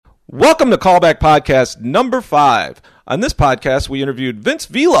Welcome to Callback Podcast number 5. On this podcast, we interviewed Vince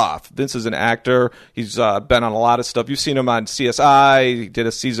Vieluf. Vince is an actor. He's been on a lot of stuff. You've seen him on CSI. He did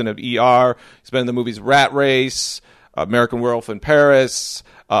a season of ER. He's been in the movies Rat Race, American Werewolf in Paris,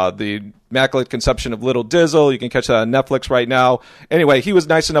 The Immaculate Conception of Little Dizzle. You can catch that on Netflix right now. Anyway, he was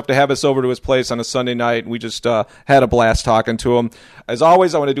nice enough to have us over to his place on a Sunday night, and we just had a blast talking to him. As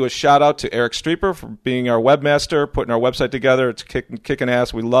always, I want to do a shout-out to Eric Streeper for being our webmaster, putting our website together. It's kicking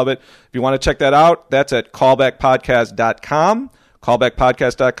ass. We love it. If you want to check that out, that's at callbackpodcast.com.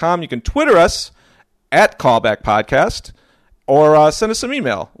 Callbackpodcast.com. You can Twitter us at callbackpodcast. Or send us some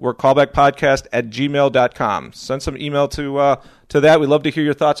email. We're callbackpodcast@gmail.com. Send some email to that. We'd love to hear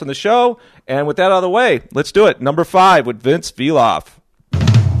your thoughts on the show. And with that out of the way, let's do it. Number 5 with Vince Vieluf.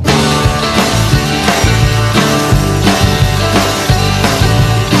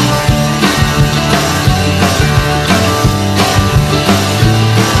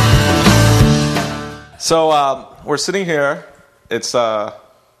 So we're sitting here. It's,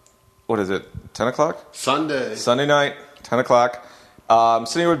 what is it, 10 o'clock? Sunday night. 10 o'clock. I'm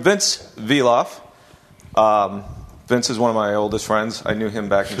sitting here with Vince Vieluf. Vince is one of my oldest friends. I knew him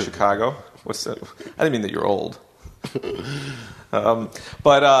back in Chicago. What's that? I didn't mean that you're old.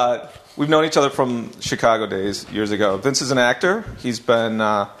 But we've known each other from Chicago days, years ago. Vince is an actor. He's been,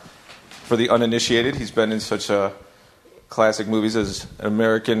 for the uninitiated, he's been in such classic movies as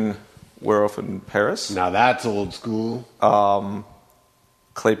American Werewolf in Paris. Now that's old school.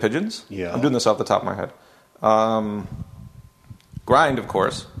 Clay Pigeons. Yeah. I'm doing this off the top of my head. Grind, of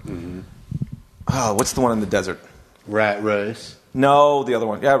course. Mm-hmm. Oh, what's the one in the desert? Rat Race. No, the other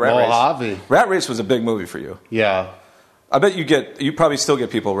one. Yeah, Rat Race. Mojave. Rat Race was a big movie for you. Yeah. I bet you probably still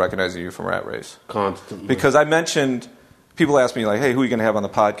get people recognizing you from Rat Race. Constantly. Because I mentioned, people asked me, like, hey, who are you going to have on the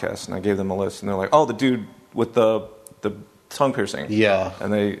podcast? And I gave them a list. And they're like, oh, the dude with the tongue piercing. Yeah.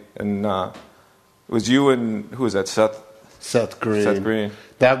 And it was you and, who was that, Seth Green.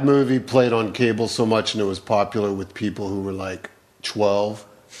 That movie played on cable so much and it was popular with people who were like 12.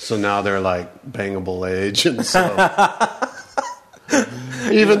 So now they're like bangable age. And so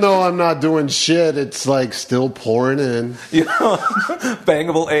even though I'm not doing shit, it's like still pouring in. You know,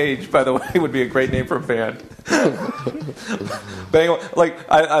 bangable age, by the way, would be a great name for a band. Bangable, like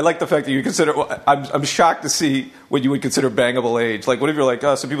I like the fact that you consider. I'm shocked to see what you would consider bangable age. Like, what if you're like,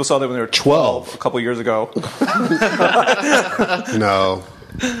 oh, some people saw that when they were 12 a couple years ago. No.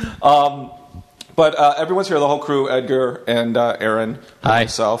 But everyone's here, the whole crew, Edgar and Aaron, and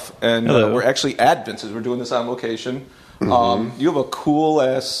myself, and we're actually at Vince's. We're doing this on location. Mm-hmm. You have a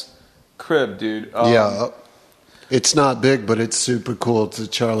cool-ass crib, dude. Yeah. It's not big, but it's super cool. It's a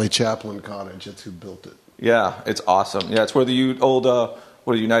Charlie Chaplin cottage. That's who built it. Yeah, it's awesome. Yeah, it's where the old,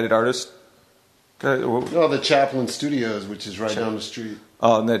 United Artists? No, the Chaplin Studios, which is right down the street.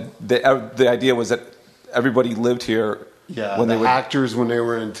 Oh, and the idea was that everybody lived here. Yeah, when actors, when they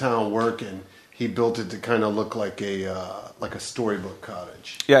were in town working, he built it to kind of look like a storybook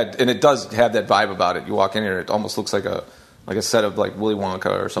cottage. Yeah, and it does have that vibe about it. You walk in here, it almost looks like a set of like Willy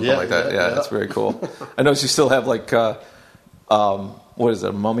Wonka or something like that. Yeah, it's very cool. I noticed you still have like what is it,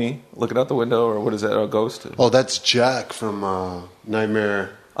 a mummy looking out the window, or what is that, a ghost? Oh, that's Jack from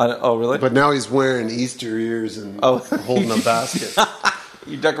Nightmare. Oh, really? But now he's wearing Easter ears and holding a basket.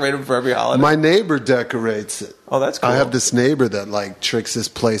 You decorate them for every holiday? My neighbor decorates it. Oh, that's cool. I have this neighbor that like tricks this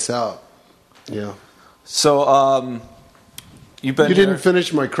place out. Yeah. So, you didn't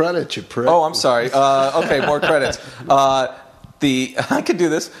finish my credit, you prick. Oh, I'm sorry. Okay, more credits. I could do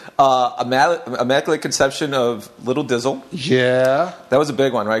this. Immaculate Conception of Little Dizzle. Yeah. That was a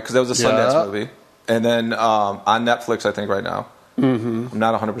big one, right? Because that was a Sundance movie. And then on Netflix, I think, right now. Mm-hmm. I'm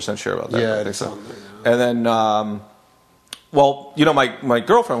not 100% sure about that. Yeah, I think so. And then, my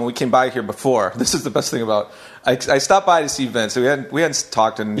girlfriend, when we came by here before, this is the best thing about, I stopped by to see Vince. We hadn't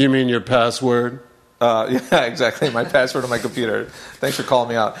talked in... You mean your password? Yeah, exactly. My password on my computer. Thanks for calling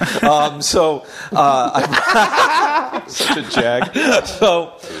me out. Such a jag.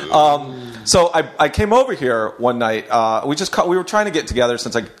 So I came over here one night. We were trying to get together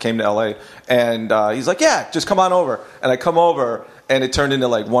since I came to LA, and he's like, "Yeah, just come on over." And I come over, and it turned into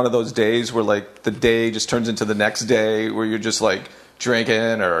like one of those days where like the day just turns into the next day, where you're just like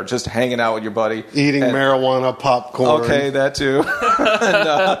drinking or just hanging out with your buddy, eating marijuana, popcorn. Okay, that too.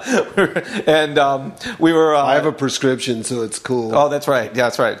 We were. I have a prescription, so it's cool. Oh, that's right. Yeah,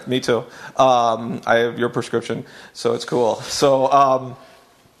 that's right. Me too. I have your prescription, so it's cool. So,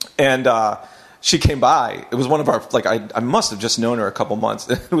 she came by. It was one of our, like, I must have just known her a couple months.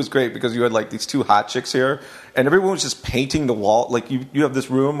 It was great because you had like these two hot chicks here, and everyone was just painting the wall. Like you have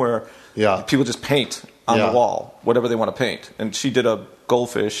this room where people just paint on the wall, whatever they want to paint. And she did a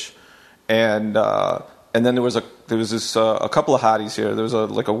goldfish and then there was a couple of hotties here. There was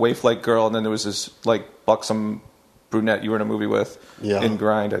a waif-like girl, and then there was this like buxom brunette you were in a movie with in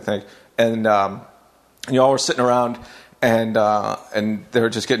Grind, I think. And you all were sitting around, and they were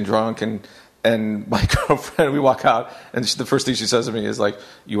just getting drunk, and my girlfriend, we walk out, and the first thing she says to me is like,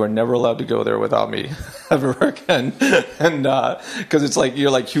 "You are never allowed to go there without me ever again." And because it's like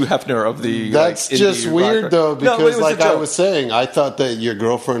you're like Hugh Hefner of the. That's just weird though, because I was saying, I thought that your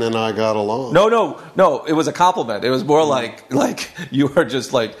girlfriend and I got along. No, it was a compliment. It was more like you are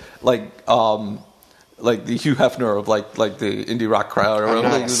just like the Hugh Hefner of like the indie rock crowd, or I'm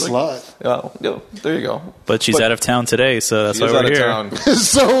not a slut. No, there you go. But she's out of town today, so that's why we're here.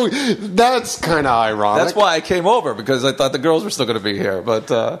 So that's kind of ironic. That's why I came over, because I thought the girls were still going to be here.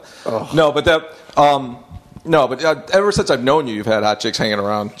 But ever since I've known you, you've had hot chicks hanging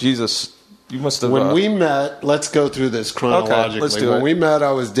around. Jesus, you must have. When we met, let's go through this chronologically. Okay, let's do it. When we met,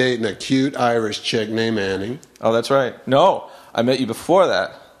 I was dating a cute Irish chick named Annie. Oh, that's right. No, I met you before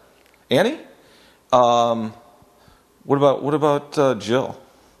that. Annie? What about Jill?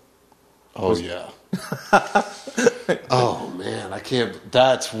 Oh yeah. Oh man, I can't.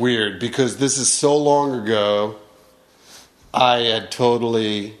 That's weird, because this is so long ago. I had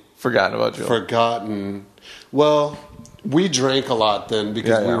totally forgotten about Jill. Well, we drank a lot then,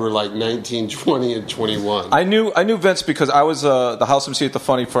 because we were like 19, 20, and 21. I knew Vince because I was the house MC at the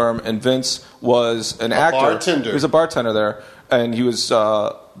Funny Firm, and Vince was an actor. Bartender. He was a bartender there, and he was.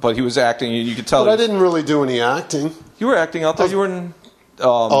 But he was acting. You could tell. But I didn't really do any acting. You were acting out there. You were in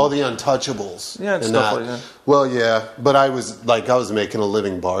all the Untouchables. Yeah, and stuff like that. Well, yeah, but I was making a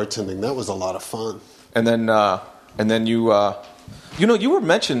living bartending. That was a lot of fun. And then you were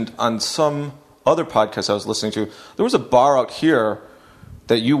mentioned on some other podcast I was listening to. There was a bar out here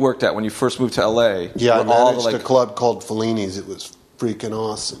that you worked at when you first moved to LA. Yeah, I managed a club called Fellini's. It was freaking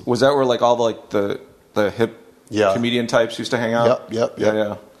awesome. Was that where like all the hip comedian types used to hang out? Yep.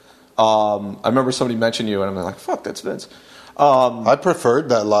 Yeah. I remember somebody mentioned you, and I'm like, fuck, that's Vince. I preferred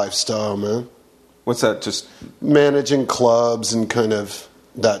that lifestyle, man. What's that? Just managing clubs and kind of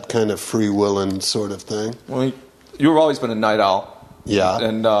that kind of free-willing sort of thing. Well, you've always been a night owl. Yeah.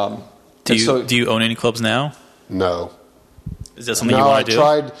 And do you own any clubs now? No. Is that something you want to do?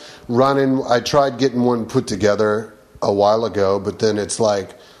 I tried getting one put together a while ago, but then it's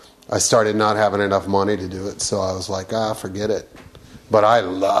like I started not having enough money to do it, so I was like, forget it. But I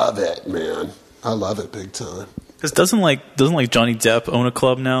love it, man. I love it big time. Because doesn't Johnny Depp own a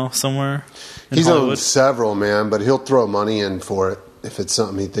club now somewhere? He's owned several, man, but he'll throw money in for it if it's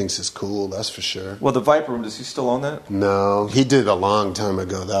something he thinks is cool. That's for sure. Well, the Viper Room, does he still own that? No, he did a long time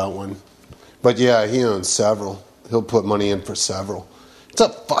ago, that one. But yeah, he owns several. He'll put money in for several.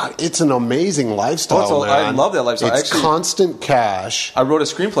 It's an amazing lifestyle, man. I love that lifestyle. It's constant cash. I wrote a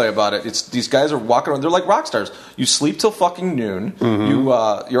screenplay about it. These guys are walking around. They're like rock stars. You sleep till fucking noon.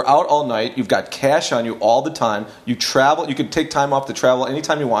 Mm-hmm. You're out all night. You've got cash on you all the time. You travel. You can take time off to travel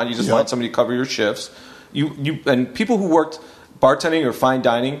anytime you want. You just want somebody to cover your shifts. And people who worked bartending or fine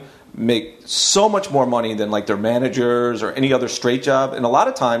dining make so much more money than like their managers or any other straight job. And a lot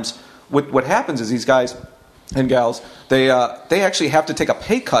of times, what happens is these guys and gals, they actually have to take a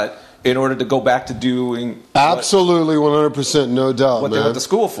pay cut in order to go back to doing absolutely 100%, no doubt, what man. they went to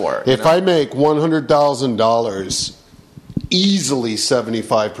school for. If I make $100,000, easily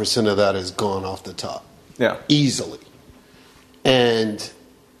 75% of that is gone off the top. Yeah, easily, and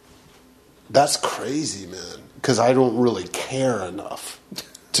that's crazy, man. Because I don't really care enough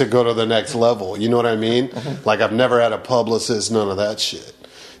to go to the next level. You know what I mean? Mm-hmm. Like I've never had a publicist, none of that shit.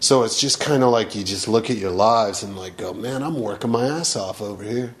 So it's just kind of like you just look at your lives and like go, man, I'm working my ass off over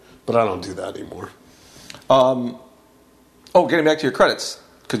here. But I don't do that anymore. Getting back to your credits,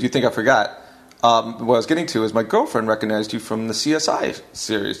 because you think I forgot. What I was getting to is my girlfriend recognized you from the CSI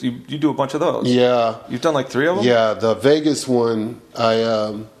series. You do a bunch of those. Yeah. You've done like 3 of them? Yeah, the Vegas one,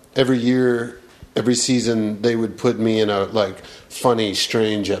 every year, every season, they would put me in a like funny,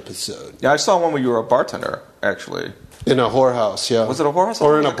 strange episode. Yeah, I saw one where you were a bartender, actually. In a whorehouse, yeah. Was it a whorehouse?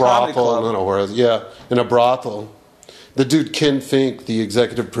 Or in a brothel, not a whorehouse. Yeah, in a brothel. The dude Ken Fink, the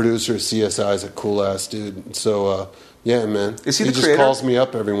executive producer of CSI, is a cool ass dude. So, yeah, man. Is he the just creator? Calls me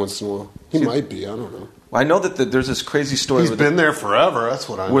up every once in a while. He might be. I don't know. Well, I know that there's this crazy story. He's been there forever. That's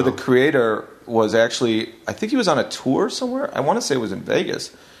what I know. Where the creator was actually, I think he was on a tour somewhere. I want to say it was in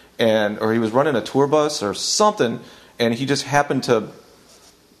Vegas, or he was running a tour bus or something, and he just happened to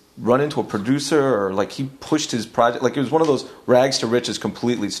run into a producer, or like he pushed his project. Like it was one of those rags to riches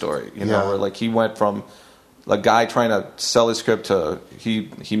completely story, where like he went from a guy trying to sell his script to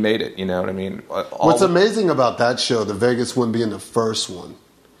he made it. You know what I mean? What's amazing about that show, the Vegas one being the first one,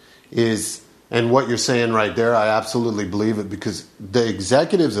 is, and what you're saying right there, I absolutely believe it, because the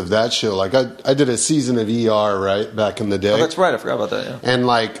executives of that show, like I did a season of ER, right, back in the day. Oh, that's right. I forgot about that, yeah. And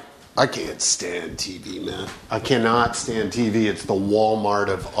like, I can't stand TV, man. I cannot stand TV. It's the Walmart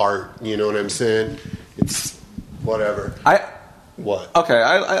of art. You know what I'm saying? It's whatever. What? Okay,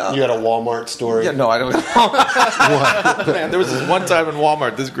 you had a Walmart story? Yeah, no, I don't. What? Man, there was this one time in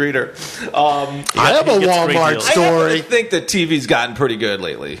Walmart, this greeter. I have a Walmart story. I happen to think that TV's gotten pretty good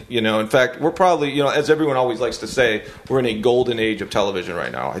lately. You know, in fact, we're probably, you know, as everyone always likes to say, we're in a golden age of television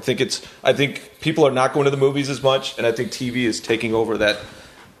right now. I think people are not going to the movies as much, and I think TV is taking over that.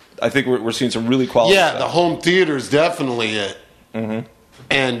 I think we're seeing some really quality stuff. The home theater is definitely it. Mm-hmm.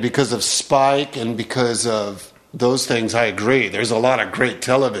 And because of Spike and because of those things, I agree. There's a lot of great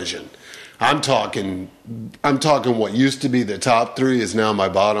television. I'm talking what used to be the top three is now my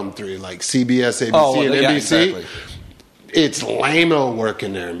bottom three, like CBS, ABC, and NBC. Exactly. It's lame-o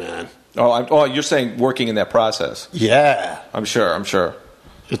working there, man. You're saying working in that process. Yeah. I'm sure.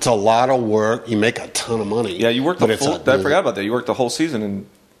 It's a lot of work. You make a ton of money. Yeah, you worked the full... I forgot about that. You worked the whole season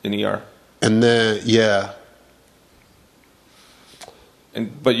in ER. And then, yeah.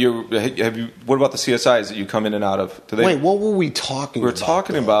 But what about the CSIs that you come in and out of? Wait, what were we talking about? We were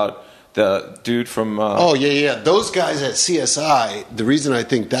talking about the dude from... Those guys at CSI, the reason I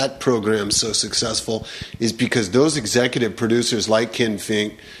think that program's so successful is because those executive producers like Ken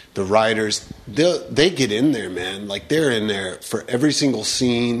Fink, the writers, they get in there, man. Like, they're in there for every single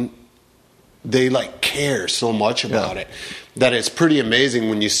scene. They, like, care so much about it that it's pretty amazing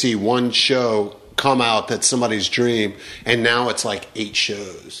when you see one show come out that's somebody's dream, and now it's like 8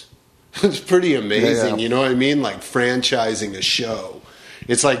 shows. It's pretty amazing, you know what I mean? Like franchising a show.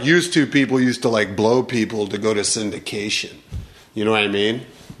 It's like people used to like blow people to go to syndication. You know what I mean?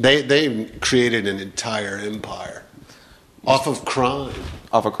 They created an entire empire off of crime.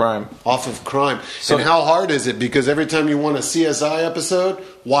 So, and how hard is it? Because every time you want a CSI episode,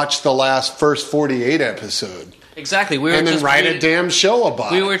 watch the first 48 episode. Exactly. And then write a damn show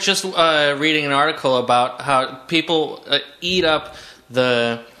about it. We were just reading an article about how people eat up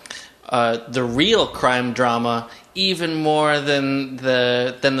the real crime drama even more than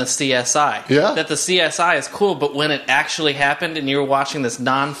the CSI. Yeah. That the CSI is cool, but when it actually happened and you're watching this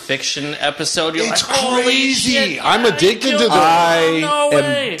nonfiction episode, you're it's like, holy crazy. shit, I'm addicted to that. I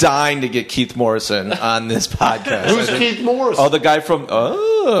am dying to get Keith Morrison on this podcast. Who's Keith Morrison? Oh, the guy from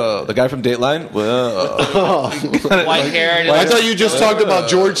Dateline? Whoa. White hair. I thought you just talked about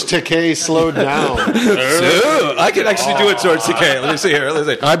George Takei slowed down. I can actually do it, George Takei. Let me see here.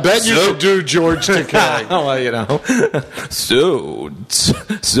 I bet you could do George Takei. Well, you know. So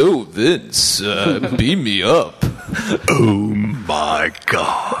Vince, beam me up. Oh my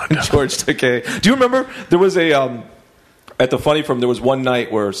God, George Takei. Do you remember there was a at the Funny Firm? There was one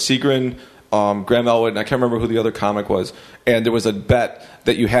night where Seagrin, Graham Elwood, and I can't remember who the other comic was, and there was a bet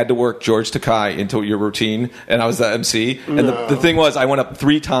that you had to work George Takei into your routine, and I was the MC. And the thing was, I went up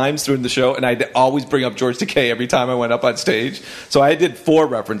 3 times during the show, and I'd always bring up George Takei every time I went up on stage. So I did 4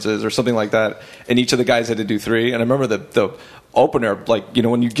 references or something like that, and each of the guys had to do 3. And I remember the opener, like, you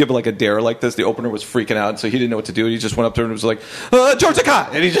know, when you give like a dare like this, the opener was freaking out, so he didn't know what to do. He just went up there and was like, George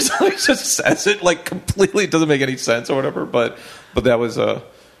Takei, and he just says it like completely, it doesn't make any sense or whatever. But that was.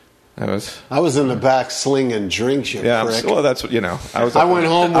 I was in the back slinging drinks, you prick. Well, that's what, you know. I went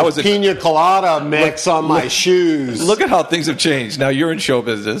home with pina colada mix on my shoes. Look at how things have changed. Now you're in show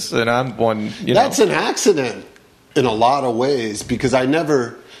business, and I'm one, That's an accident in a lot of ways, because I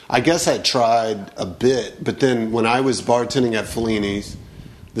guess I tried a bit, but then when I was bartending at Fellini's,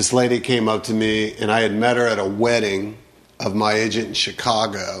 this lady came up to me, and I had met her at a wedding of my agent in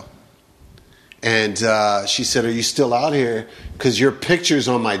Chicago. And she said, "Are you still out here? Because your picture's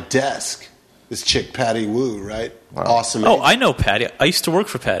on my desk." This chick, Patty Wu, right? Wow. Awesome. Oh, I know Patty. I used to work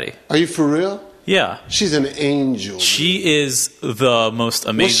for Patty. Are you for real? Yeah. She's an angel. She is the most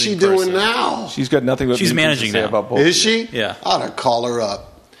amazing What's she person. doing now? She's got nothing but She's managing now. About both. Is she? Yeah. I ought to call her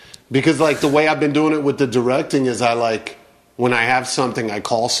up. Because, like, the way I've been doing it with the directing is I, like, when I have something, I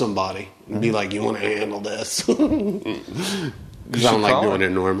call somebody and be like, "You want to handle this?" Because I don't like doing it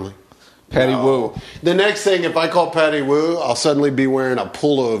normally. Patty Wu. The next thing, if I call Patty Wu, I'll suddenly be wearing a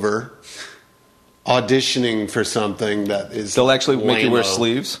pullover, auditioning for something that is. They'll actually make you wear lame-o.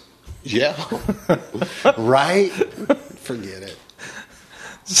 sleeves. Yeah, right. Forget it.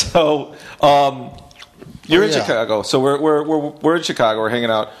 So, you're in Chicago. So we're in Chicago. We're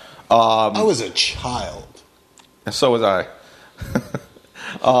hanging out. I was a child. So was I.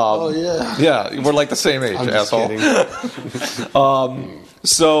 Oh yeah. Yeah, we're like the same age, I'm just asshole. kidding.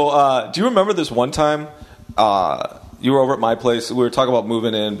 So, do you remember this one time you were over at my place. We were talking about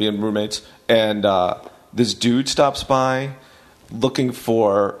moving in, being roommates, and this dude stops by looking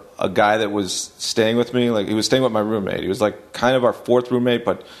for a guy that was staying with me. Like, he was staying with my roommate. He was like kind of our fourth roommate,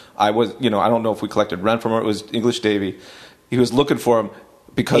 but I was, I don't know if we collected rent from her. It was English Davy. He was looking for him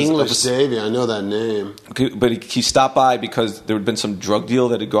because English Davy, I know that name. But he stopped by because there had been some drug deal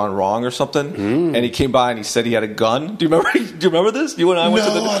that had gone wrong or something, and he came by and he said he had a gun. Do you remember this? You and I went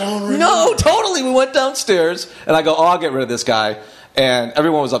to the... I don't remember. No, totally. We went downstairs, and I go, I'll get rid of this guy. And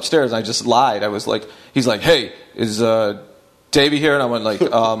everyone was upstairs, and I just lied. I was like, he's like, hey, is Davey here? And I went like,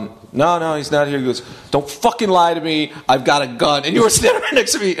 no, he's not here. He goes, don't fucking lie to me. I've got a gun. And you were standing right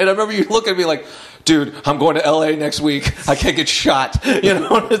next to me, and I remember you looking at me like, dude, I'm going to L.A. next week. I can't get shot.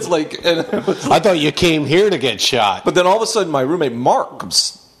 It's like... I thought you came here to get shot. But then all of a sudden, my roommate, Mark,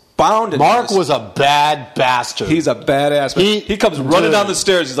 comes bounding. Mark was a bad bastard. He's a badass. He comes running down the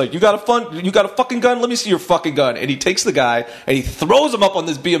stairs. He's like, you got a fucking gun? Let me see your fucking gun. And he takes the guy, and he throws him up on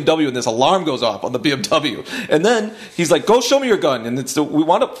this BMW, and this alarm goes off on the BMW. And then he's like, go show me your gun. And we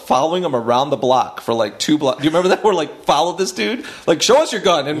wound up following him around the block for like 2 blocks. Do you remember that? We're like, followed this dude? Like, show us your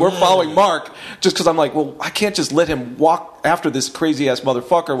gun. And we're following Mark just because I'm like, well, I can't just let him walk after this crazy-ass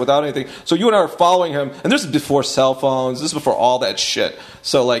motherfucker without anything. So you and I are following him. And this is before cell phones. This is before all that shit.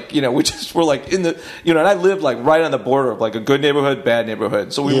 So, like, we just were like in the, and I lived like right on the border of like a good neighborhood, bad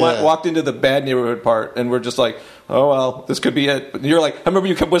neighborhood. So we walked into the bad neighborhood part, and we're just like, oh, well, this could be it. But you're like, I remember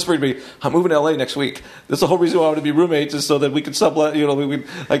you kept whispering to me, I'm moving to L.A. next week. That's the whole reason why I want to be roommates, is so that we could sublet,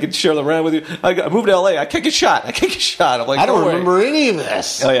 I could share the rent with you. I moved to L.A. I can't get shot. I'm like, I don't remember any of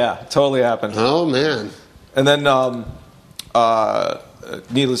this. Oh, yeah. Totally happened. Oh, man. And then,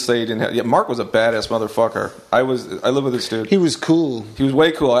 needless to say, Mark was a badass motherfucker. I lived with this dude. He was cool. He was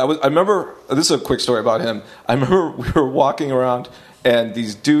way cool. I remember, this is a quick story about him. I remember we were walking around, and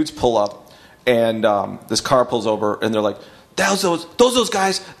these dudes pull up, and this car pulls over, and they're like, those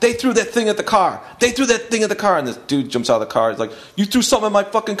guys, they threw that thing at the car. And this dude jumps out of the car. He's like, you threw something in my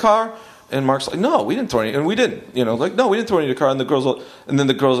fucking car? And Mark's like, no, we didn't throw any. And we didn't. Like, no, we didn't throw any in the car. And then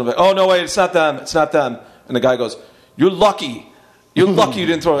the girls are like, oh, no, wait, it's not them. And the guy goes, you're lucky you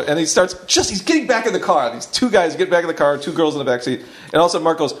didn't throw it. And he's getting back in the car. These 2 guys get back in the car, 2 girls in the back seat. And all of a sudden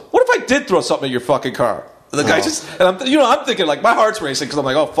Mark goes, what if I did throw something in your fucking car? And the guy I'm thinking, like, my heart's racing because I'm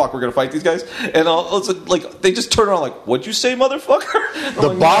like, oh, fuck, we're going to fight these guys. And all of a sudden, like, they just turn around like, what'd you say, motherfucker? The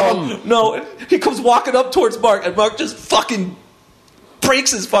like, bottom. No. And he comes walking up towards Mark, and Mark just fucking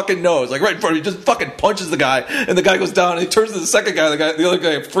breaks his fucking nose, like right in front of me, just fucking punches the guy, and the guy goes down, and he turns to the second guy, the other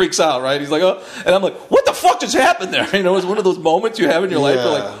guy freaks out, right? He's like, oh, and I'm like, what the fuck just happened there? It's one of those moments you have in your life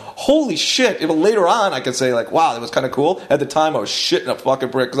where, like, holy shit. Even later on, I can say, like, wow, that was kind of cool. At the time, I was shitting a fucking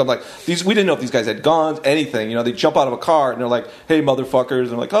brick, because I'm like, we didn't know if these guys had guns, anything. They jump out of a car, and they're like, hey, motherfuckers,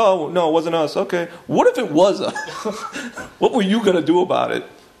 and I'm like, oh, no, it wasn't us. Okay. What if it was us? What were you going to do about it?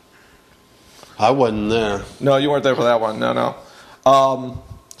 I wasn't there. No, you weren't there for that one. No.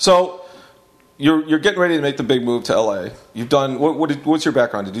 So you're getting ready to make the big move to LA. You've done what's your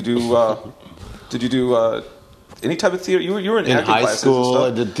background? Did you do any type of theater? You were in acting high classes school.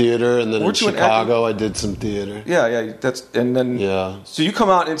 and stuff. I did theater, and then Weren't in you in Chicago I did some theater. Yeah. So you come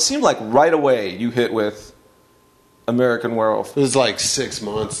out, and it seemed like right away you hit with American Werewolf. It was like 6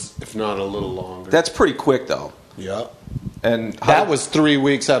 months, if not a little longer. That's pretty quick, though. Yeah. And that was 3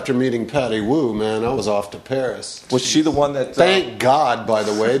 weeks after meeting Patty Wu, man. I was off to Paris. Was she the one that... Thank God, by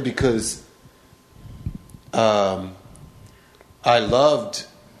the way, because I loved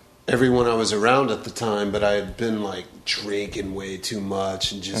everyone I was around at the time, but I had been, like, drinking way too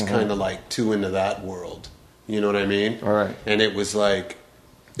much and just kind of, like, too into that world. You know what I mean? All right. And it was, like,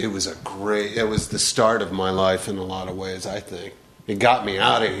 it was the start of my life in a lot of ways, I think. It got me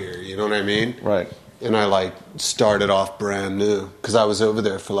out of here, you know what I mean? Right. And I, like, started off brand new because I was over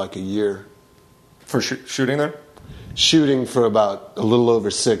there for, like, a year. For shooting there? Shooting for about a little over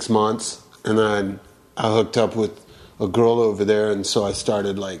 6 months. And then I hooked up with a girl over there, and so I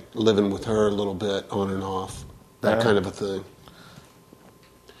started, like, living with her a little bit on and off. That kind of a thing.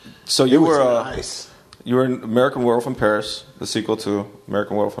 So you were nice. You were in American Werewolf in Paris, the sequel to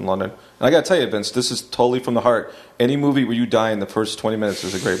American Werewolf in London. And I got to tell you, Vince, this is totally from the heart. Any movie where you die in the first 20 minutes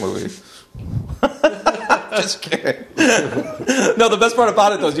is a great movie. Just kidding. No, the best part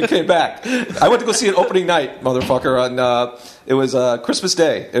about it, though, is you came back. I went to go see it opening night, motherfucker. On it was Christmas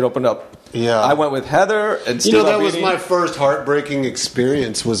Day. It opened up. Yeah. I went with Heather and Steve. That was my first heartbreaking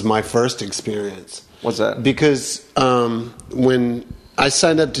experience. Was my first experience. What's that? Because when I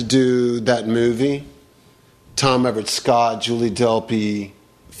signed up to do that movie, Tom Everett Scott, Julie Delpy,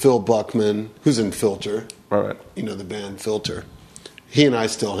 Phil Buckman, who's in Filter. Right. You know the band Filter. He and I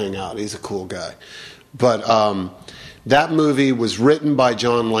still hang out. He's a cool guy. But That movie was written by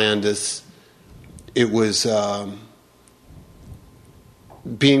John Landis. It was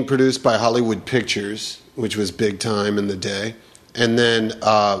being produced by Hollywood Pictures, which was big time in the day. And then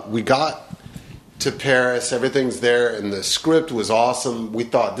we got to Paris. Everything's there, and the script was awesome. We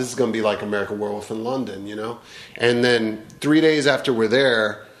thought this is going to be like American Werewolf in London, you know? And then 3 days after we're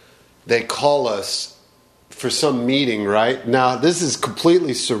there, they call us for some meeting, right? Now, this is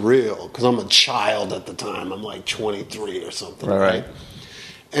completely surreal because I'm a child at the time. I'm like 23 or something, right?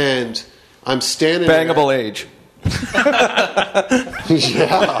 And I'm standing Bangable there. age.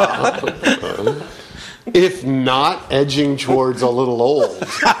 Yeah. If not, edging towards a little old.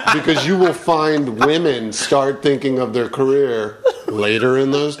 Because you will find women start thinking of their career later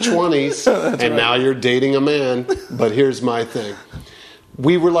in those 20s. And now you're dating a man. But here's my thing.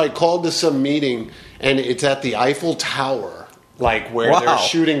 We were like called to some meeting, and it's at the Eiffel Tower. Like where they're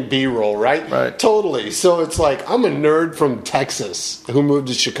shooting B-roll, right? Right. Totally. So it's like, I'm a nerd from Texas who moved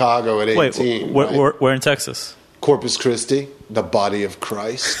to Chicago at 18. Wait, where in Texas? Corpus Christi, the body of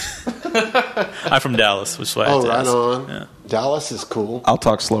Christ. I'm from Dallas, which is why I have to right ask. on. Yeah. Dallas is cool. I'll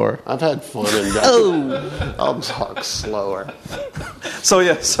talk slower. I've had fun in Dallas. I'll talk slower. So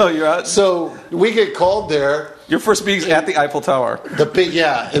you're out. So we get called there. Your first meeting's at the Eiffel Tower.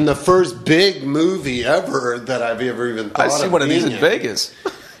 And the first big movie ever that I've ever even thought of. I see one of these in Vegas.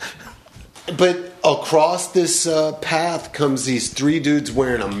 But across this path comes these three dudes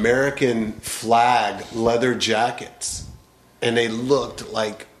wearing American flag leather jackets. And they looked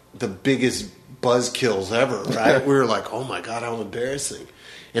like the biggest buzzkills ever, right? We were like, oh my God, how embarrassing.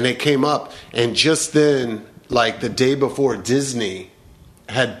 And they came up, and just then, like the day before, Disney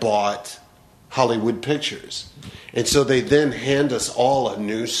had bought Hollywood Pictures. And so they then hand us all a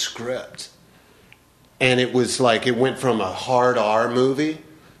new script. And it was like, it went from a hard R movie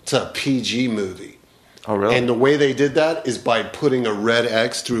to a PG movie. Oh, really? And the way they did that is by putting a red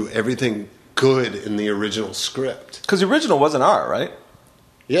X through everything good in the original script. Because the original wasn't R, right?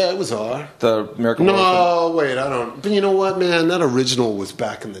 Yeah, it was R. The American No, Werewolf. wait, I don't. But you know what, man? That original was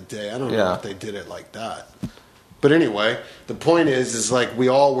back in the day. I don't know Yeah. if they did it like that. But anyway, the point is like we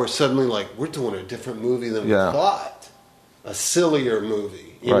all were suddenly like, we're doing a different movie than we thought. A sillier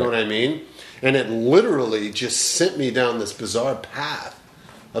movie. You know what I mean? And it literally just sent me down this bizarre path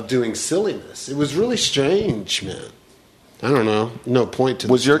of doing silliness. It was really strange, man. I don't know. No point to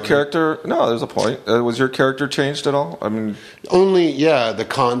Was this your story. character... No, there's a point. Was your character changed at all? I mean... Only, the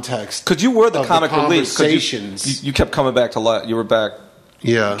context. Because you were the of comic relief. 'Cause conversations. You kept coming back to life. You were back...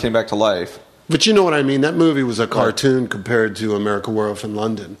 Yeah. You came back to life. But you know what I mean? That movie was a cartoon compared to American Werewolf in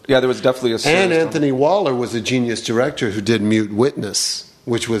London. Yeah, there was definitely a... And Anthony Waller was a genius director who did Mute Witness,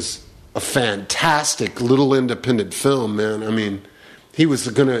 which was a fantastic little independent film, man. I mean, he was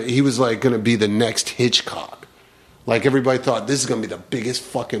like gonna be the next Hitchcock. Like everybody thought this is gonna be the biggest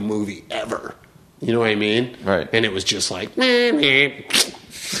fucking movie ever. You know what I mean? Right. And it was just like, meh, meh.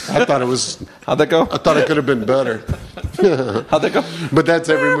 I thought it was. How'd that go? I thought it could have been better. How'd that go? But that's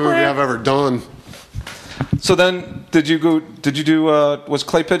every movie I've ever done. So then, did you do? Was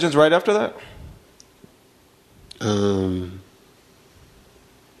Clay Pigeons right after that?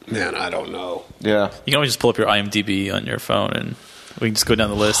 Man, I don't know. Yeah. You can always just pull up your IMDb on your phone, and we can just go down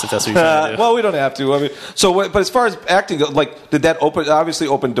the list if that's what you're trying to do. Well, we don't have to. I mean, but as far as acting, like, did that obviously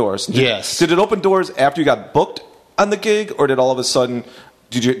open doors? Yes. Did it open doors after you got booked on the gig, or did all of a sudden?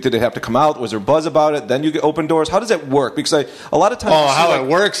 Did it have to come out? Was there buzz about it? Then you get open doors. How does that work? Because a lot of times. Oh, how it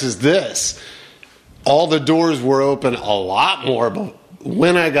works is this: all the doors were open a lot more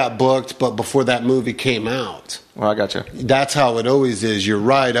when I got booked, but before that movie came out. Well, I got you. That's how it always is. Your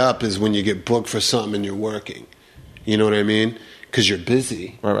ride up is when you get booked for something and you're working. You know what I mean? Because you're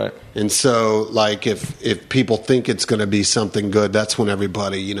busy. Right. And so, like, if people think it's going to be something good, that's when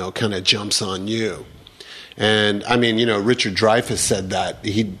everybody, kind of jumps on you. And, I mean, Richard Dreyfuss said that.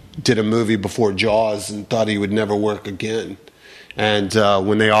 He did a movie before Jaws and thought he would never work again. And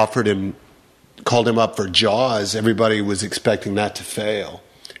when they called him up for Jaws, everybody was expecting that to fail.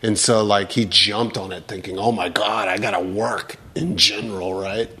 And so, like, he jumped on it thinking, oh, my God, I got to work in general,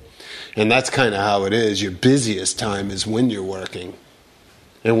 right? And that's kind of how it is. Your busiest time is when you're working.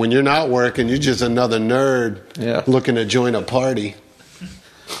 And when you're not working, you're just another nerd looking to join a party.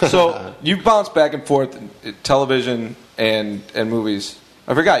 So you bounced back and forth in television and movies.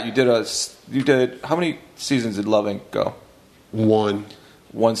 I forgot you did how many seasons did Loving go? One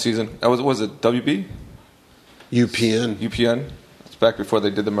season. That was it WB? UPN. It's back before they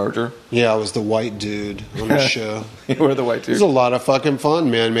did the merger. Yeah, I was the white dude on the show. You were the white It dude. was a lot of fucking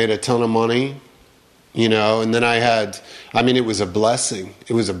fun, man. Made a ton of money, and then it was a blessing.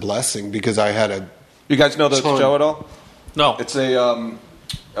 It was a blessing because I had You guys know the Ton. show at all? No. It's a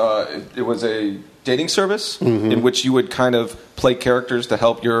it was a dating service in which you would kind of play characters to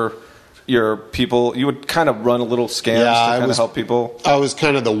help your people. You would kind of run a little scams to kind of help people. I was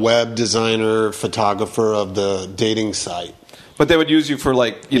kind of the web designer, photographer of the dating site. But they would use you for as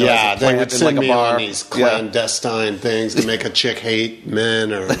a they plant would in send a me bar. on these clandestine things to make a chick hate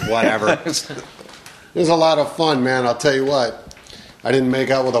men or whatever. It was a lot of fun, man. I'll tell you what. I didn't make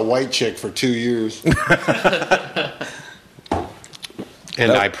out with a white chick for 2 years.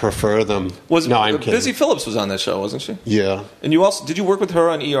 And I prefer them. No, I'm kidding. Vince Vieluf was on that show, wasn't she? Yeah. And you also did you work with her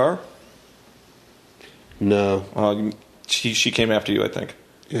on ER? No. She came after you, I think.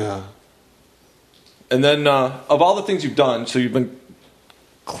 Yeah. And then of all the things you've done, so you've been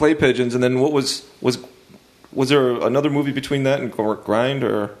Clay Pigeons, and then what was there another movie between that and Grind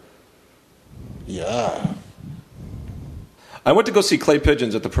or? Yeah. I went to go see Clay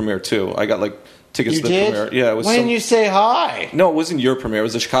Pigeons at the premiere too. I got tickets You to the did? premiere. Yeah, it was. Why didn't you say hi? No, it wasn't your premiere. It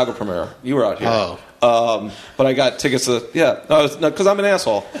was the Chicago premiere. You were out here. Oh. But I got tickets to. Yeah, because I'm an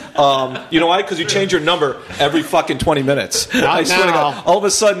asshole. You know why? Because you change your number every fucking 20 minutes. I swear to God. All of a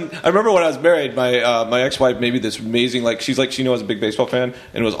sudden, I remember when I was married, my ex-wife made me this amazing she knows I was a big baseball fan,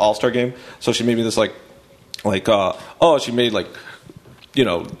 and it was All-Star game, so she made me this she made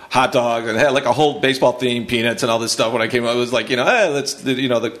hot dogs and had a whole baseball theme, peanuts and all this stuff. When I came out, it was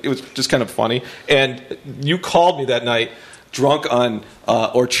it was just kind of funny. And you called me that night drunk on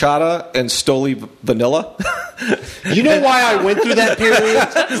horchata and Stoli vanilla. You know why I went through that period?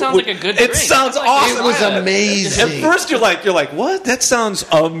 That sounds like a good drink. It sounds awesome. It was amazing. At first you're like, what? That sounds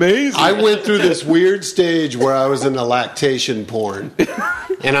amazing. I went through this weird stage where I was in a lactation porn.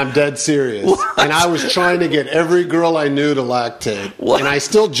 And I'm dead serious. What? And I was trying to get every girl I knew to lactate. What? And I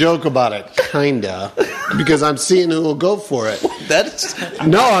still joke about it, kinda, because I'm seeing who will go for it.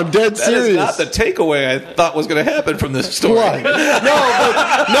 No, I'm dead serious. That is not the takeaway I thought was going to happen from this story. What?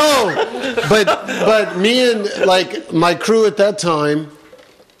 But me and my crew at that time,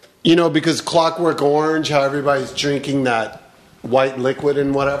 because Clockwork Orange, how everybody's drinking that white liquid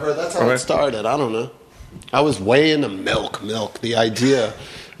and whatever, that's how it started. I don't know. I was way into milk. The idea.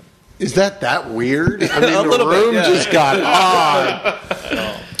 Is that weird? I mean, the room just got odd.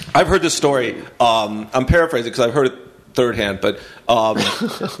 I've heard this story. I'm paraphrasing because I've heard it third hand, but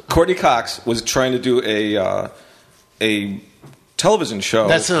Courtney Cox was trying to do a television show.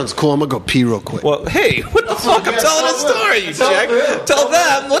 That sounds cool. I'm going to go pee real quick. Well, hey, what the fuck? I'm telling a story, you jack. Tell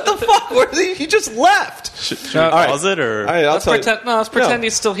them. What the fuck? He just left. Should I pause it? Or? All right, Let's pretend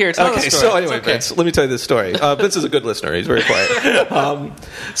he's still here. Tell the story. So anyway, Vince, let me tell you this story. Vince is a good listener. He's very quiet.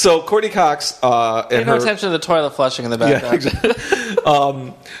 So Courtney Cox Pay no attention to the toilet flushing in the background. Yeah,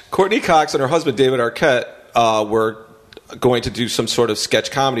 exactly. Courtney Cox and her husband, David Arquette, were going to do some sort of sketch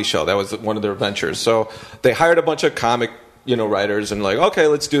comedy show. That was one of their ventures. So they hired a bunch of comic writers and okay,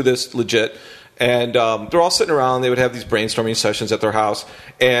 let's do this legit. And they're all sitting around. They would have these brainstorming sessions at their house.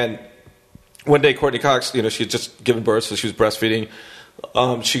 And one day, Courtney Cox, she had just given birth, so she was breastfeeding.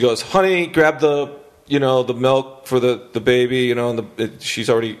 She goes, "Honey, grab the milk for the baby. She's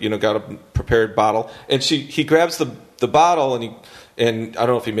already got a prepared bottle." And he grabs the bottle and I don't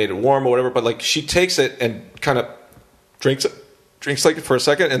know if he made it warm or whatever, but she takes it and kind of drinks it for a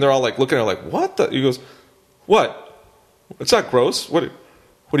second, and they're all looking at her what the? He goes, "What? It's not gross. What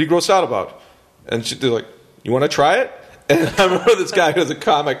are you grossed out about?" And they're like, "You want to try it?" And I remember this guy who's a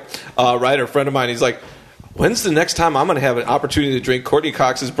comic writer, friend of mine. He's like, "When's the next time I'm going to have an opportunity to drink Courtney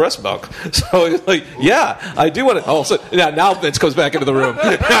Cox's breast milk?" So he's like, "Yeah, I do want to." Oh, so now Vince comes back into the room.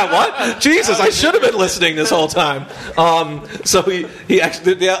 What? Jesus, I should have been listening this whole time. So he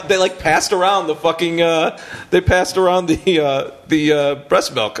actually they passed around the fucking the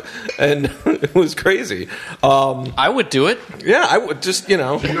breast milk, and it was crazy. I would do it. Yeah, I would just You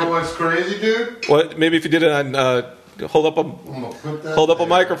know what's crazy, dude? What? Maybe if you did it on hold up a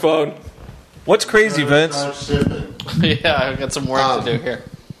microphone. What's crazy, Vince? Yeah, I've got some work to do here.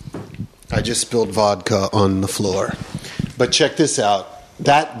 I just spilled vodka on the floor. But check this out.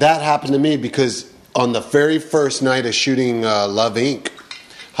 That happened to me because on the very first night of shooting Love, Inc.,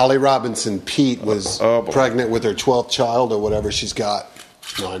 Holly Robinson Pete was pregnant with her 12th child or whatever she's got.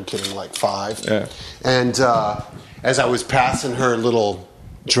 No, I'm kidding, 5. Yeah. And as I was passing her little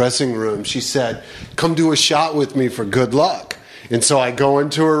dressing room, she said, "Come do a shot with me for good luck." And so I go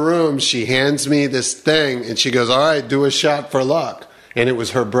into her room, she hands me this thing, and she goes, "All right, do a shot for luck." And it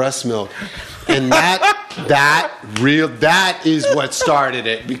was her breast milk. And that is what started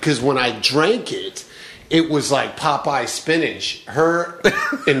it, because when I drank it, it was like Popeye spinach. Her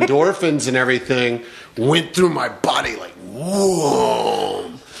endorphins and everything went through my body like,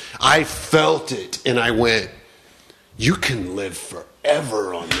 whoa. I felt it, and I went, you can live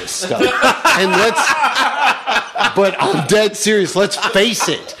forever on this stuff. And but I'm dead serious. Let's face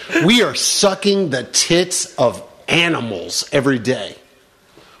it. We are sucking the tits of animals every day.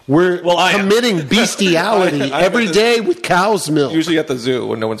 We're committing bestiality every day with cow's milk. Usually at the zoo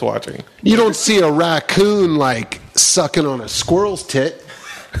when no one's watching. You don't see a raccoon like sucking on a squirrel's tit.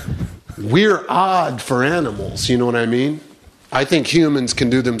 We're odd for animals. You know what I mean? I think humans can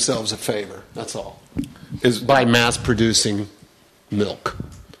do themselves a favor. That's all. By mass producing milk.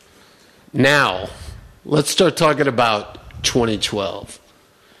 Now, let's start talking about 2012.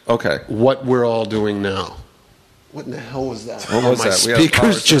 Okay. What we're all doing now. What in the hell was that? What was my that? We have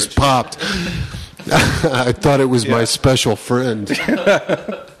speakers just popped. I thought it was my special friend.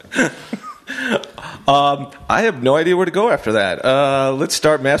 I have no idea where to go after that. Let's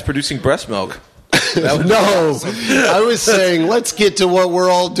start mass producing breast milk. No, I was saying let's get to what we're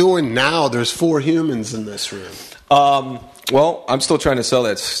all doing now. There's 4 humans in this room. Well, I'm still trying to sell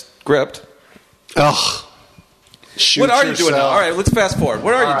that script. Ugh. What are you doing now? All right, let's fast forward.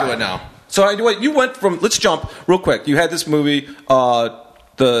 What are you doing now? So you went from. Let's jump real quick. You had this movie,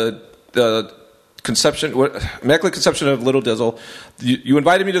 the conception, Immaculate Conception of Little Dizzle. You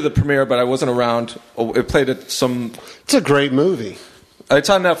invited me to the premiere, but I wasn't around. It played at some. It's a great movie. It's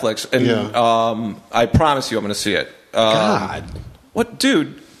on Netflix, and I promise you, I'm going to see it. God, what,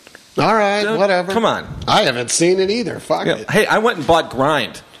 dude? All right, whatever. Come on, I haven't seen it either. Fuck it. Hey, I went and bought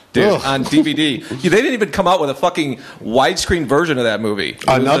Grind. Dude, on DVD. They didn't even come out with a fucking widescreen version of that movie.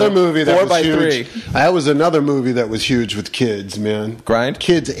 Another movie that was huge. 4x3. That was another movie that was huge with kids, man. Grind?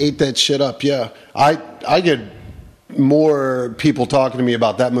 Kids ate that shit up, yeah. I get more people talking to me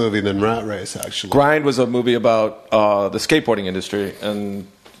about that movie than Rat Race, actually. Grind was a movie about the skateboarding industry, and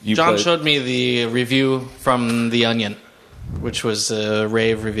John showed me the review from The Onion, which was a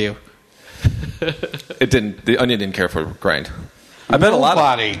rave review. The Onion didn't care for Grind. I bet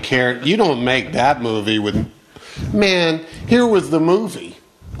Nobody cared. You don't make that movie with... Man, here was the movie.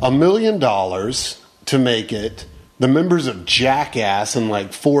 $1 million to make it. The members of Jackass and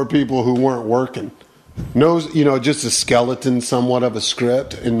like 4 people who weren't working. Just a skeleton somewhat of a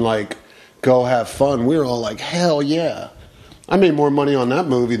script and like go have fun. We were all like, hell yeah. I made more money on that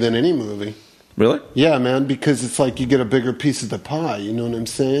movie than any movie. Really? Yeah, man, because it's like you get a bigger piece of the pie, you know what I'm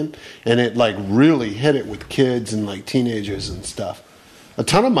saying? And it like really hit it with kids and like teenagers and stuff. A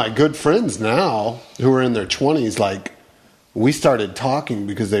ton of my good friends now who are in their 20s, like we started talking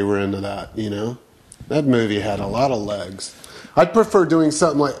because they were into that, you know? That movie had a lot of legs. I'd prefer doing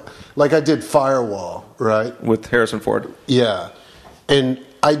something like I did Firewall, right? With Harrison Ford. Yeah. And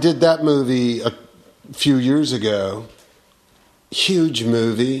I did that movie a few years ago. Huge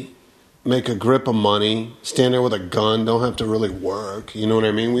movie. Make a grip of money, stand there with a gun, don't have to really work. You know what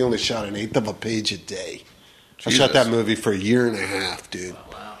I mean? We only shot 1/8 of a page a day. Jesus. I shot that movie for 1.5 years, dude. Oh,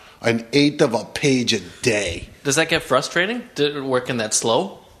 wow. 1/8 of a page a day. Does that get frustrating? Working that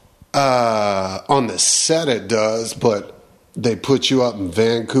slow? On the set it does, but they put you up in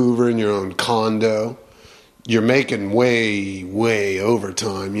Vancouver in your own condo. You're making way, way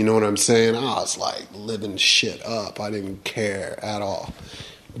overtime. You know what I'm saying? I was like living shit up. I didn't care at all.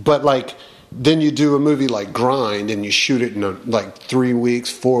 But like, then you do a movie like Grind and you shoot it in like 3 weeks,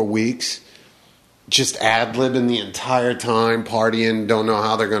 4 weeks, just ad-libbing the entire time, partying, don't know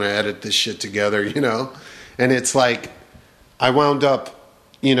how they're going to edit this shit together, you know? And it's like, I wound up,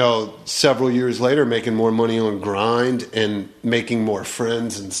 several years later making more money on Grind and making more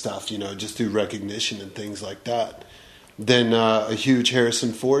friends and stuff, just through recognition and things like that, than a huge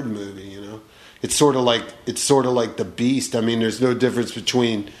Harrison Ford movie, It's sort of like The Beast. I mean, there's no difference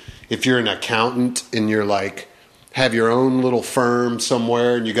between if you're an accountant and you're like have your own little firm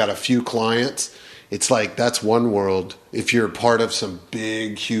somewhere and you got a few clients. It's like that's one world. If you're part of some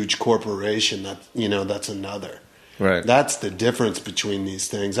big, huge corporation, that's another. Right. That's the difference between these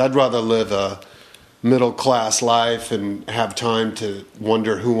things. I'd rather live a middle class life and have time to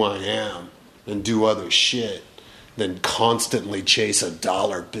wonder who I am and do other shit than constantly chase a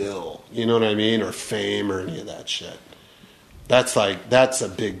dollar bill, you know what I mean, or fame or any of that shit. That's a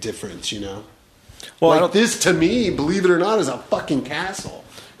big difference, Well, this to me, believe it or not, is a fucking castle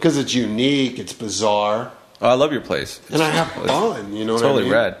because it's unique, it's bizarre. Oh, I love your place, and I have fun. You know what I mean? Totally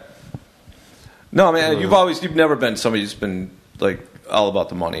rad. No, man, you've never been somebody who's been like all about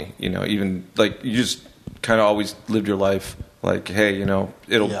the money. Even like you just kind of always lived your life like, hey,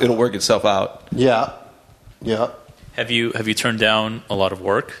 it'll work itself out. Yeah. Yeah. Have you turned down a lot of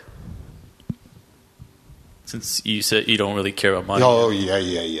work? Since you said you don't really care about money. Oh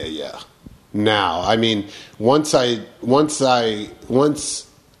yeah. Now, I mean, once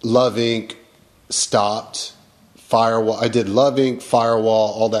Love Inc. stopped. Firewall. I did Love Inc.,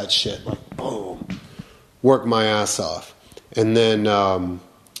 Firewall, all that shit. Like, boom. Worked my ass off. And then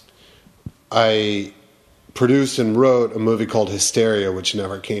I produced and wrote a movie called Hysteria, which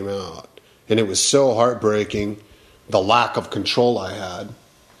never came out. And it was so heartbreaking, the lack of control I had,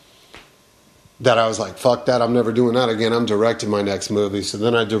 that I was like, fuck that, I'm never doing that again. I'm directing my next movie. So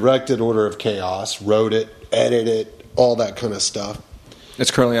then I directed Order of Chaos, wrote it, edited it, all that kind of stuff. It's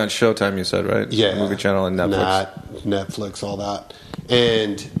currently on Showtime, you said, right? Yeah. Movie Channel and Netflix. Netflix, all that.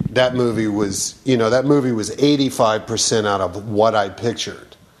 And that movie was, 85% out of what I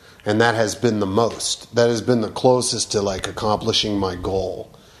pictured. And that has been the most. That has been the closest to, like, accomplishing my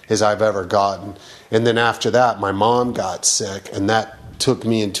goal as I've ever gotten. And then after that, my mom got sick, and that took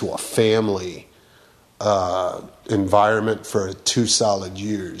me into a family environment for 2 solid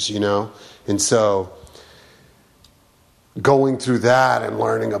years, And so going through that and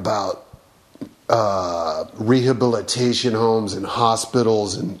learning about rehabilitation homes and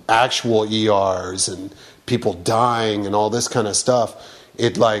hospitals and actual ERs and people dying and all this kind of stuff,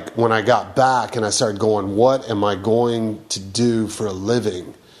 it, like, when I got back and I started going, what am I going to do for a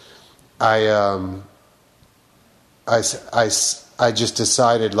living? I just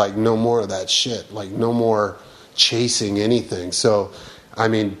decided, like, no more of that shit. Like, no more chasing anything. So, I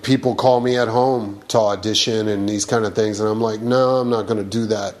mean, people call me at home to audition and these kind of things, and I'm like, no, I'm not going to do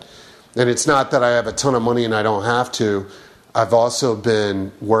that. And it's not that I have a ton of money and I don't have to. I've also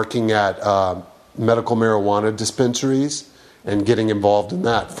been working at medical marijuana dispensaries and getting involved in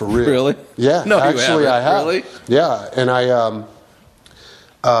that for real. Really? Yeah. No, actually, I have. Really? Yeah, and I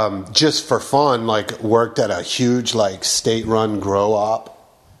just for fun, like, worked at a huge, like, state-run grow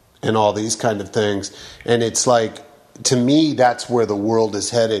op and all these kind of things. And it's like, to me, that's where the world is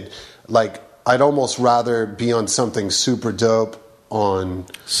headed. Like, I'd almost rather be on something super dope on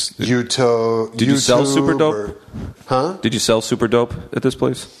YouTube. Did you sell super dope? Huh? Did you sell super dope at this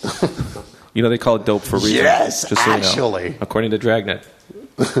place? They call it dope for a reason. Yes, just so actually. You know. According to Dragnet,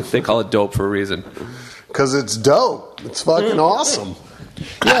 they call it dope for a reason. Because it's dope. It's fucking awesome.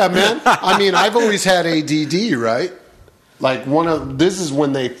 Yeah, man. I mean, I've always had ADD, right? Like, this is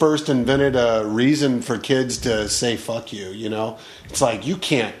when they first invented a reason for kids to say fuck you, It's like, you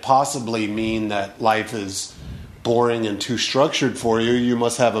can't possibly mean that life is boring and too structured for you. You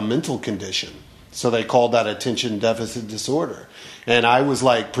must have a mental condition. So they called that attention deficit disorder. And I was,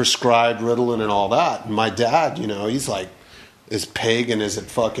 like, prescribed Ritalin and all that. And my dad, he's like as pagan as it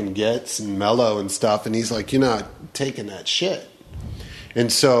fucking gets and mellow and stuff. And he's like, you're not taking that shit.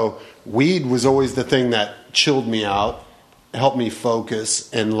 And so weed was always the thing that chilled me out, helped me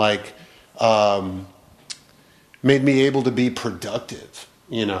focus, and, like, made me able to be productive,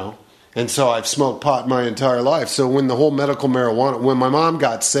 And so I've smoked pot my entire life. So when the whole medical marijuana, when my mom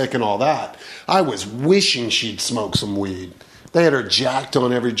got sick and all that, I was wishing she'd smoke some weed. They had her jacked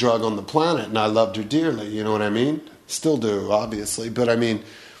on every drug on the planet, and I loved her dearly, you know what I mean? Still do, obviously. But, I mean,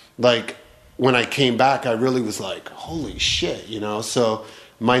 like, when I came back, I really was like, holy shit, So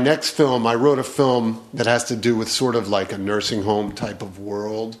my next film, I wrote a film that has to do with sort of like a nursing home type of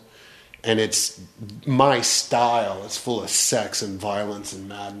world. And it's my style. It's full of sex and violence and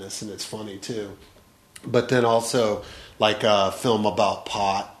madness, and it's funny too. But then also like a film about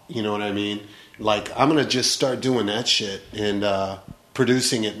pot, you know what I mean? Like, I'm going to just start doing that shit and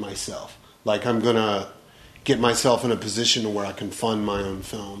producing it myself. Like, I'm going to get myself in a position where I can fund my own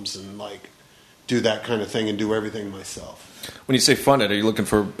films and, like, do that kind of thing and do everything myself. When you say fund it, are you looking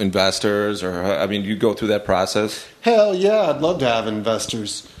for investors, or, I mean, you go through that process? Hell yeah, I'd love to have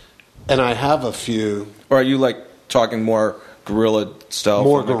investors. And I have a few. Or are you, like, talking more guerrilla stuff?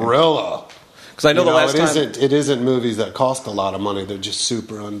 More guerrilla. Because I know the last time... It isn't movies that cost a lot of money. They're just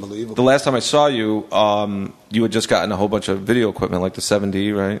super unbelievable. The last time I saw you, you had just gotten a whole bunch of video equipment, like the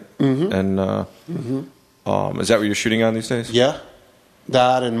 7D, right? Mm-hmm. And is that what you're shooting on these days? Yeah.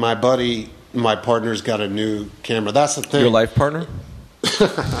 That, and my buddy, my partner's got a new camera. That's the thing. Your life partner?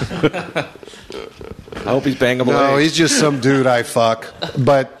 I hope he's bangable. No, he's just some dude I fuck.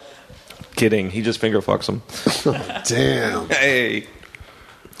 But... Kidding. He just finger fucks him. Oh, damn. Hey.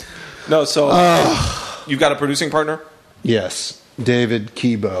 No, so you've got a producing partner? Yes. David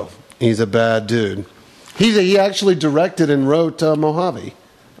Kibo. He's a bad dude. He actually directed and wrote Mojave.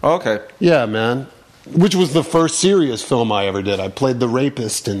 Oh, okay. Yeah, man. Which was the first serious film I ever did. I played the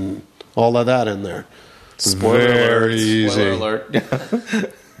rapist and all of that in there. Spoiler alert. Spoiler alert.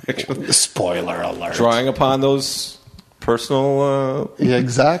 Spoiler alert. Drawing upon those personal... Yeah,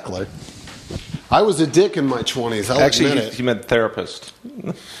 exactly. I was a dick in my 20s. I'll Actually, admit it. he meant therapist.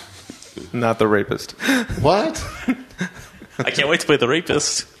 Not the rapist. What? I can't wait to play the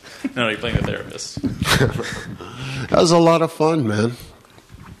rapist. No, you're playing the therapist. That was a lot of fun, man.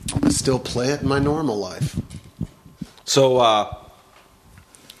 I still play it in my normal life. So,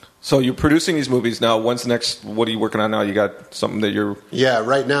 so you're producing these movies now. When's the next? What are you working on now? You got something that you're? Yeah,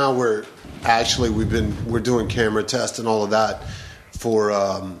 right now we're doing camera tests and all of that for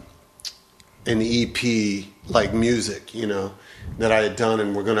an EP like music, you know, that I had done,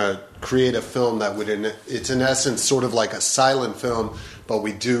 and we're gonna create a film that would it's in essence sort of like a silent film, but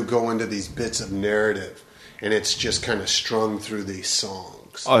we do go into these bits of narrative, and it's just kind of strung through these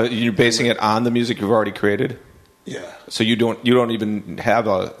songs. You're basing it on the music you've already created. Yeah. So you don't even have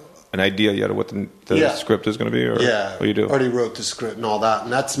an idea yet of what the script is going to be, or what you do? Already wrote the script and all that,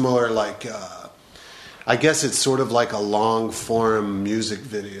 and that's more like I guess it's sort of like a long form music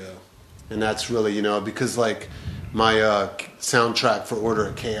video, and that's really, you know, because like my soundtrack for Order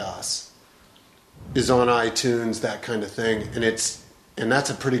of Chaos is on iTunes, that kind of thing, and that's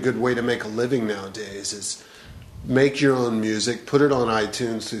a pretty good way to make a living nowadays, is make your own music, put it on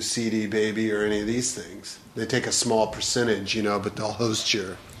iTunes through CD Baby or any of these things. They take a small percentage, you know, but they'll host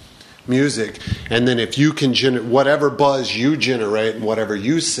your music. And then if you can whatever buzz you generate and whatever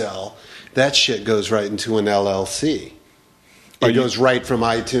you sell, that shit goes right into an LLC. It goes right from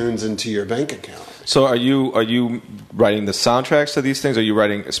iTunes into your bank account. So are you writing the soundtracks to these things? Are you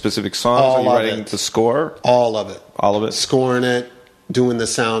writing specific songs? Are you writing the score? All of it. All of it? Scoring it, doing the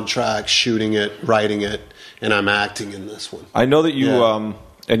soundtrack, shooting it, writing it, and I'm acting in this one. I know that you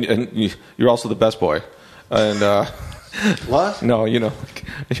and you're also the best boy. And what? No, you know,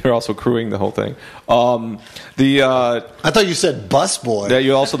 you're also crewing the whole thing. I thought you said bus boy. Yeah,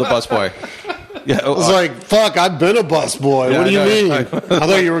 you're also the bus boy. Yeah, I was like, fuck, I've been a bus boy. Yeah, what do you mean? I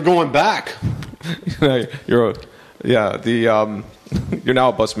thought you were going back. You're now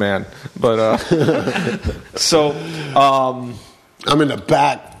a bus man, but so I'm in the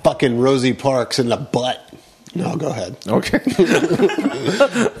back, fucking Rosie Parks in the butt. No, go ahead. Okay.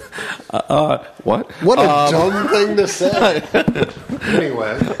 What? What a dumb thing to say.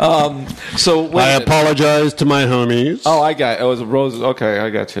 Anyway. So I apologize to my homies. Oh, I got it. It was Rose. Okay, I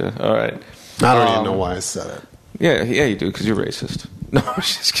got you. All right. I don't even know why I said it. Yeah, you do, because you're racist. No, I'm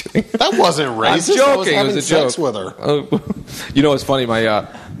just kidding. That wasn't racist. I'm joking. I was having it was a sex joke with her. You know, it's funny.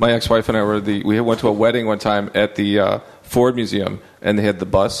 My ex-wife and I we went to a wedding one time at the Ford Museum, and they had the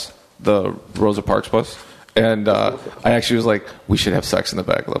bus, the Rosa Parks bus. And I actually was like, we should have sex in the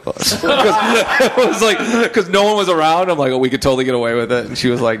back of the bus. Because no one was around. I'm like, oh, we could totally get away with it. And she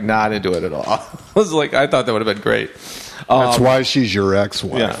was like, nah, I didn't do it at all. I was like, I thought that would have been great. That's why she's your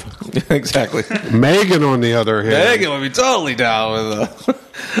ex-wife. Yeah, exactly. Megan, on the other hand. Megan would be totally down with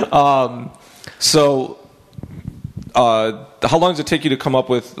it. So, how long does it take you to come up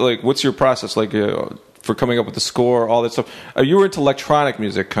with, like, what's your process, like, for coming up with the score, all that stuff? You were into electronic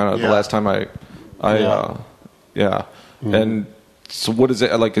music, kind of, the last time And so what is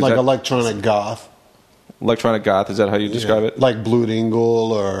it like? Is like that electronic goth? Electronic goth, is that how you describe it? Like Blue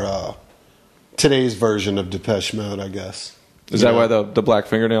Dingle or today's version of Depeche Mode, I guess. Is that why the black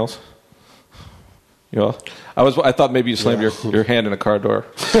fingernails? Yeah, I thought maybe you slammed your hand in a car door.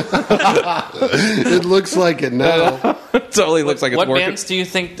 It looks like it now. It totally looks like it's working. What bands do you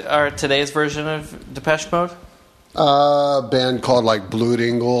think are today's version of Depeche Mode? A band called like Blue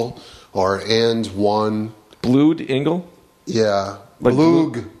Dingle or And One. Blue Dingle? Yeah. Like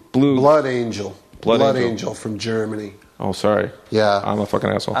Blue. Blood Angel. Blood Angel from Germany. Oh, sorry. Yeah. I'm a fucking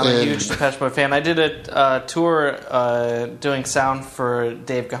asshole. I'm a huge Depeche Mode fan. I did a tour doing sound for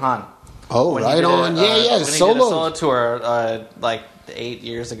Dave Gahan. Oh, right on. When he did a solo. solo tour like 8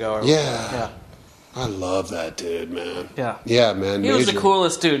 years ago. Yeah. I love that dude, man. Yeah. Yeah, man. He was the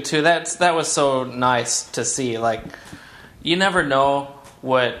coolest dude, too. That was so nice to see. Like, you never know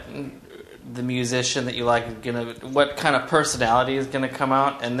what the musician that you like what kind of personality is gonna come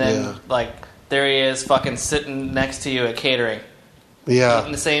out, and then like there he is, fucking sitting next to you at catering,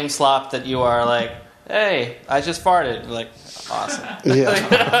 eating the same slop that you are. Like, hey, I just farted. Like, awesome.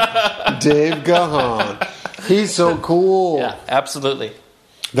 Yeah, Dave Gahan, he's so cool. Yeah, absolutely.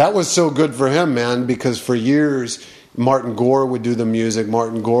 That was so good for him, man, because for years Martin Gore would do the music,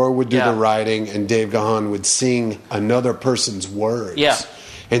 Martin Gore would do the writing, and Dave Gahan would sing another person's words. Yeah.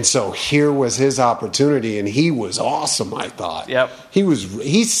 And so here was his opportunity, and he was awesome, I thought. Yep.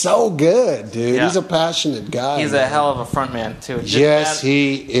 He's so good, dude. Yeah. He's a passionate guy. He's a hell of a front man, too. He is.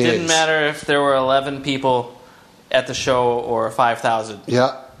 Didn't matter if there were 11 people at the show or 5,000.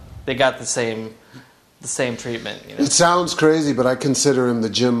 Yeah. They got the same treatment. You know? It sounds crazy, but I consider him the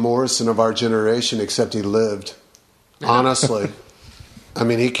Jim Morrison of our generation, except he lived. Honestly. I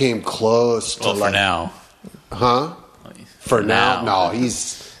mean, he came close to for now. Huh? For now? No,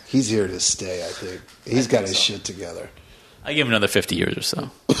 he's He's here to stay, I think. He's got his shit together. I give him another 50 years or so.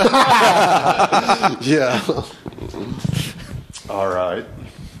 Yeah. All right.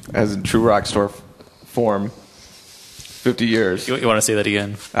 As in true rock star form, 50 years. You want to say that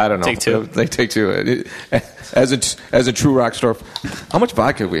again? I don't know. Take two. They take two. As a true rock star. How much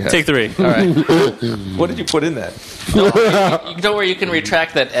vodka we have? Take three. All right. What did you put in that? Don't worry, you can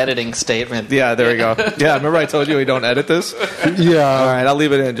retract that editing statement. Yeah, there we go. Yeah, remember I told you we don't edit this? Yeah. All right, I'll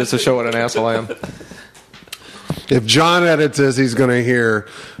leave it in just to show what an asshole I am. If John edits this, he's going to hear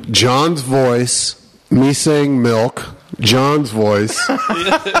John's voice, me saying milk, John's voice,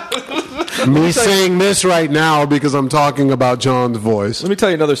 me saying this right now because I'm talking about John's voice. Let me tell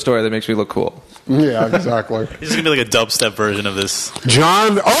you another story that makes me look cool. Yeah, exactly. This is going to be like a dubstep version of this.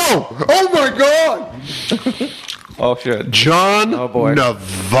 John, oh my God. Oh, shit. John boy.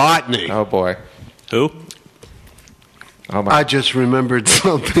 Novotny. Oh, boy. Who? Oh, my. I just remembered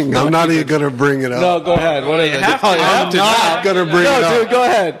something. I'm not even going to bring it up. No, go ahead. What is it? I'm not going to bring it up. No, dude, go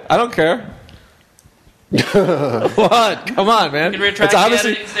ahead. I don't care. What? Come on, man. You can retract the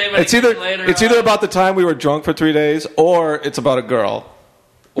editing statement It's either about the time we were drunk for 3 days or it's about a girl.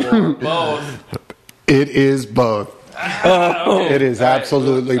 Or both. It is both. It is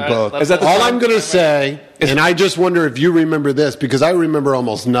absolutely both. Is that the all time- I'm going to say, and I just wonder if you remember this, because I remember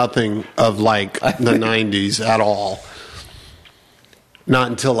almost nothing of like the 90s at all. Not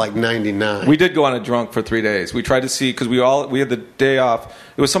until like 99. We did go on a drunk for 3 days. We tried to see, because we had the day off.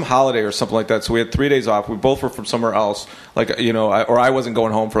 It was some holiday or something like that, so we had 3 days off. We both were from somewhere else, like, you know, or I wasn't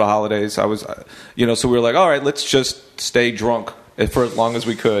going home for the holidays. I was, you know, so we were like, all right, let's just stay drunk for as long as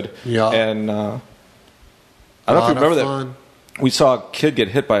we could. Yeah. And I don't know if you remember that. We saw a kid get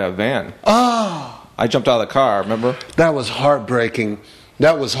hit by a van. Oh. I jumped out of the car, remember? That was heartbreaking.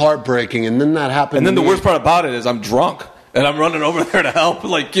 And then that happened. And then to the me. worst part about it is I'm drunk. And I'm running over there to help,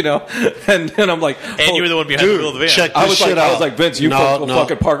 like, you know, and then I'm like... And you were the one behind the wheel of the van. Check I this was shit like, out. I was like, Vince, you No.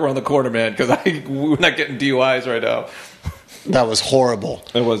 fucking park around the corner, man, because we're not getting DUIs right now. That was horrible.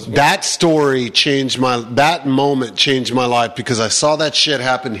 It was. That story that moment changed my life because I saw that shit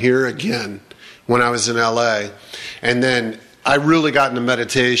happen here again when I was in LA. And then I really got into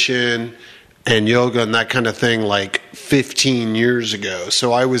meditation and yoga and that kind of thing like 15 years ago.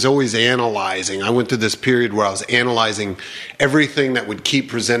 So I was always analyzing. I went through this period where I was analyzing everything that would keep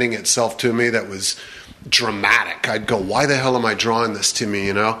presenting itself to me that was dramatic. I'd go, why the hell am I drawing this to me,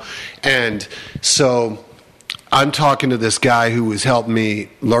 you know? And so I'm talking to this guy who was helping me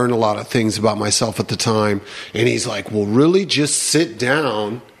learn a lot of things about myself at the time. And he's like, well, really just sit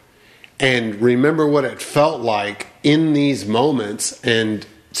down and remember what it felt like in these moments and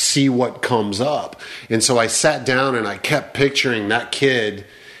see what comes up. And so I sat down and I kept picturing that kid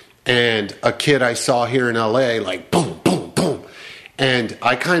and a kid I saw here in LA, like boom, boom, boom. And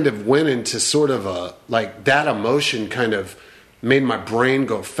I kind of went into sort of a, like that emotion kind of made my brain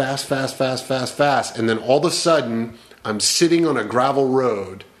go fast, fast, fast, fast, fast. And then all of a sudden I'm sitting on a gravel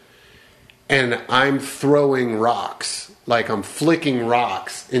road and I'm throwing rocks, like I'm flicking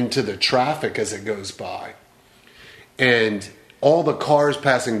rocks into the traffic as it goes by. And all the cars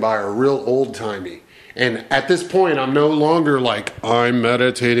passing by are real old-timey. And at this point, I'm no longer like, I'm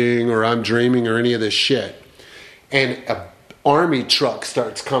meditating or I'm dreaming or any of this shit. And an army truck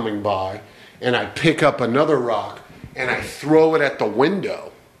starts coming by, and I pick up another rock, and I throw it at the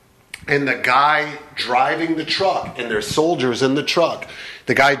window. And the guy driving the truck, and there's soldiers in the truck,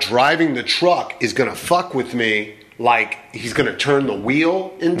 the guy driving the truck is going to fuck with me. Like he's going to turn the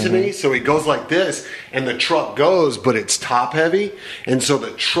wheel into me. So he goes like this and the truck goes, but it's top heavy. And so the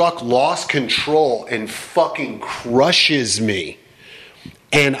truck lost control and fucking crushes me.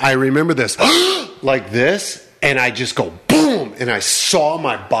 And I remember this like this. And I just go boom. And I saw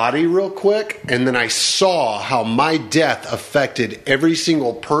my body real quick. And then I saw how my death affected every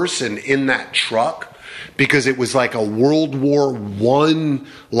single person in that truck. Because it was like a World War I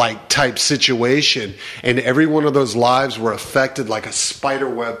like type situation, and every one of those lives were affected like a spider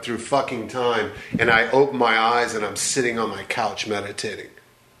web through fucking time. And I opened my eyes and I'm sitting on my couch meditating,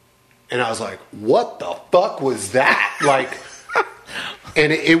 and I was like, "What the fuck was that?" Like,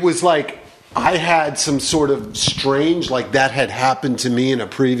 and it was like I had some sort of strange, like that had happened to me in a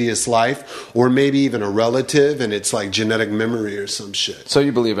previous life, or maybe even a relative, and it's like genetic memory or some shit. So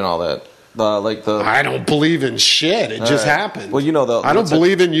you believe in all that? I don't believe in shit. It just happened. Well, you know, I don't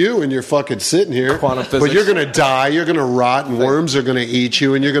believe in you, and you're fucking sitting here. Quantum physics. But you're going to die. You're going to rot, and worms are going to eat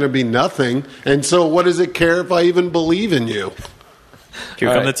you, and you're going to be nothing. And so, what does it care if I even believe in you?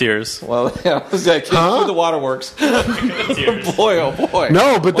 Here come the tears. Well, yeah, through the waterworks. Boy, oh boy.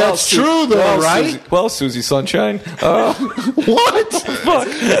 No, but that's true, though, right? Susie Sunshine. What?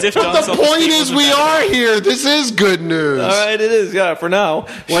 As if John The Silverstein point is, wasn't we that are here. This is good news. All right, it is. Yeah, for now.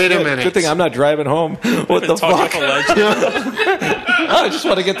 Wait a minute. Good thing I'm not driving home. What the fuck? I just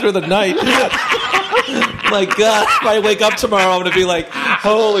want to get through the night. My God, if I wake up tomorrow, I'm going to be like,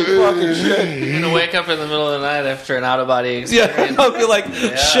 holy fucking shit. You're going to wake up in the middle of the night after an out-of-body experience. Yeah, I'll be like,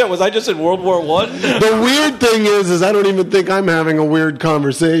 shit, was I just in World War I? The weird thing is I don't even think I'm having a weird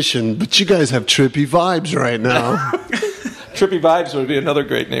conversation, but you guys have trippy vibes right now. Trippy Vibes would be another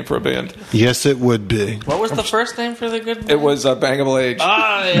great name for a band. Yes, it would be. What was the first name for the good band? It was Bangable Age.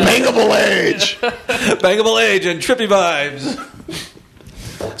 Ah, yeah. Bangable Age! Bangable Age and Trippy Vibes.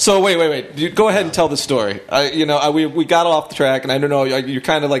 So wait. You go ahead and tell the story. We got off the track, and I don't know, you're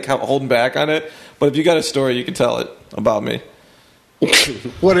kind of like holding back on it. But if you got a story, you can tell it about me.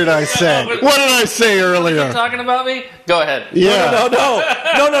 What did I say? What did I say earlier? You're talking about me? Go ahead. Yeah. No.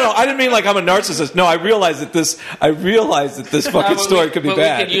 I didn't mean like I'm a narcissist. No, I realized that this fucking story could be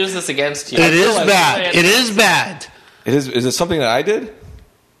bad. We could use this against you. It is bad. It is bad. Is it something that I did?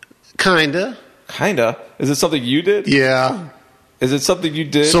 Kinda. Is it something you did? Yeah. Is it something you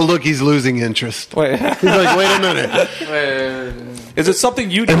did? So look, he's losing interest. Wait. He's like, wait a minute. Is it something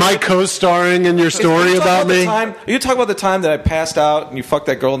you did? Am I co-starring in your story about me? Are you talking about the time that I passed out and you fucked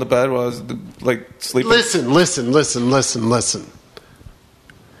that girl in the bed while I was like sleeping? Listen.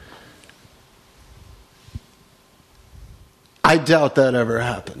 I doubt that ever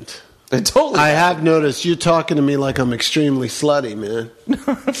happened. It totally I have noticed you talking to me like I'm extremely slutty, man.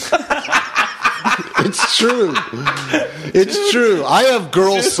 It's true. It's true. I have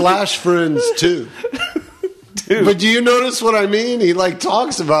girls / friends too. Dude. But do you notice what I mean? He like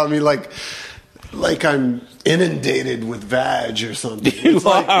talks about me like I'm inundated with vag or something.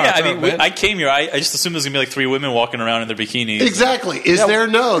 I came here. I just assumed there's gonna be like 3 women walking around in their bikinis. Exactly. There?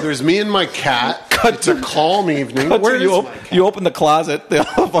 No. There's me and my cat. It's a calm evening. Where is my cat? You open the closet, they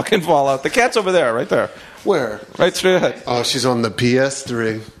all fucking fall out. The cat's over there, right there. Where? Right straight ahead. Oh, she's on the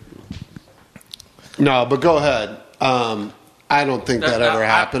PS3. No, but go ahead. I don't think that ever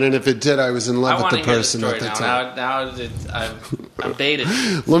happened, and if it did, I was in love with the person at the time. Now I'm dated.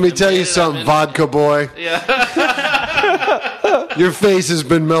 Let me tell you something, vodka boy. Yeah. Your face has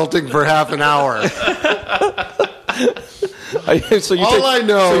been melting for half an hour. All I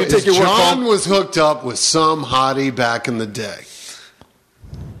know is John was hooked up with some hottie back in the day.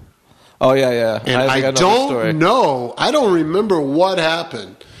 Oh, yeah. And I don't know. I don't remember what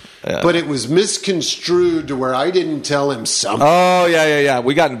happened. Yeah. But it was misconstrued to where I didn't tell him something. Oh, yeah.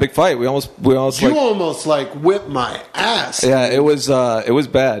 We got in a big fight. You almost whipped my ass. Yeah, it was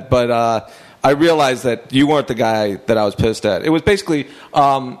bad. But I realized that you weren't the guy that I was pissed at. It was basically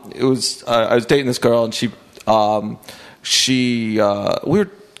I was dating this girl, and she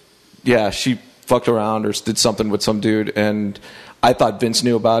fucked around or did something with some dude, and I thought Vince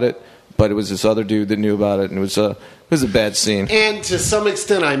knew about it, but it was this other dude that knew about it, and it was a bad scene. And to some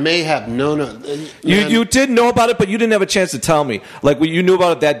extent, I may have known it. You did know about it, but you didn't have a chance to tell me. Like, you knew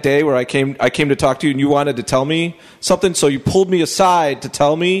about it that day where I came to talk to you, and you wanted to tell me something, so you pulled me aside to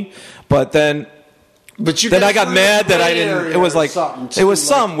tell me, but then... Then I got mad that I didn't... It was like... It was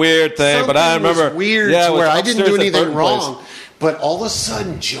some weird thing, but I remember... Was weird where I didn't do anything wrong. But all of a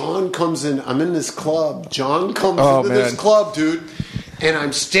sudden, John comes in. I'm in this club. John comes into this club, dude. And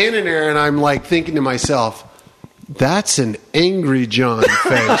I'm standing there, and I'm like thinking to myself... That's an angry John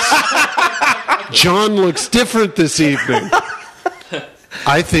face. John looks different this evening.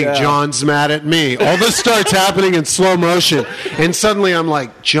 I think John's mad at me. All this starts happening in slow motion. And suddenly I'm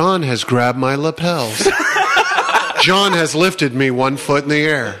like, John has grabbed my lapels. John has lifted me 1 foot in the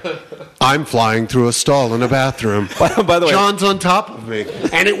air. I'm flying through a stall in a bathroom. By the way, John's on top of me.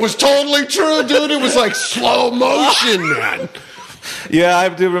 And it was totally true, dude. It was like slow motion, man. Yeah, I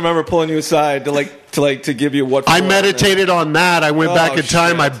do remember pulling you aside to give you what. I meditated on that. I went back in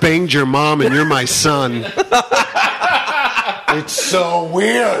time. I banged your mom, and you're my son. It's so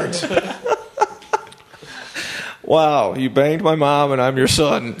weird. Wow, you banged my mom, and I'm your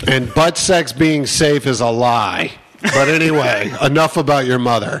son. And butt sex being safe is a lie. But anyway, enough about your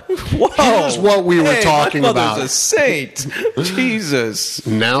mother. Whoa. Here's what we were talking my about. Mother's a saint. Jesus.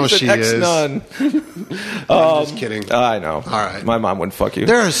 Now she's she an is. ex-nun. I'm just kidding. I know. All right. My mom wouldn't fuck you.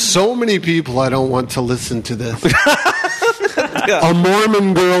 There are so many people I don't want to listen to this. A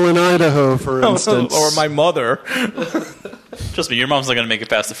Mormon girl in Idaho, for instance. Or my mother. Trust me, your mom's not going to make it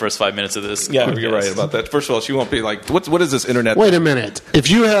past the first 5 minutes of this. Yeah, you're right about that. First of all, she won't be like, what is this internet? Wait a minute. If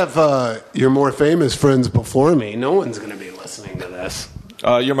you have your more famous friends before me, no one's going to be listening to this.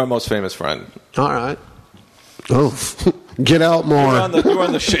 You're my most famous friend. All right. Oh, get out more. You were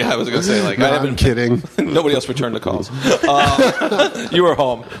on the shit. I was going to say, like, No, I'm kidding. Nobody else returned the calls. You were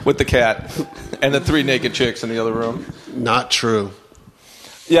home with the cat and the 3 naked chicks in the other room. Not true.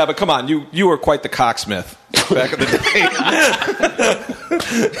 Yeah, but come on, you were quite the cocksmith back in the day.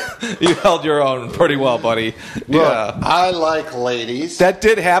 You held your own pretty well, buddy. Look, Yeah. I like ladies. That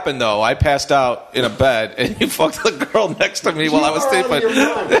did happen, though. I passed out in a bed, and you fucked the girl next to me while I was sleeping.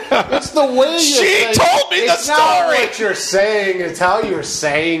 It's the way you She told me the It's not story. what you're saying. It's how you're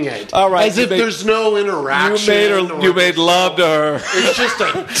saying it. All right, As you if made- there's no interaction. You made love to her. It's just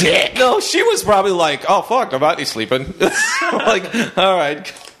a dick. No, she was probably like, "Oh fuck, nobody's sleeping." Like, all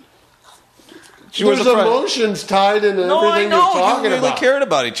right. She There's was a friend. emotions tied into No, I everything know. you're talking You really about. cared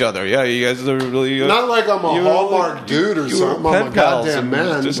about each other. Yeah, you guys are really Not like I'm a Hallmark dude or you something. were I'm a pen pals goddamn and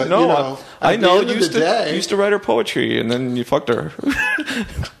man. just- But, no, you know, I at know. the end You of the day, used to write her poetry, and then you fucked her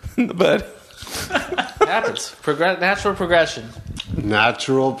in the bed. Happens. Natural progression.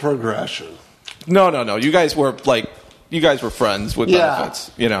 natural progression. No. You guys were friends with Yeah.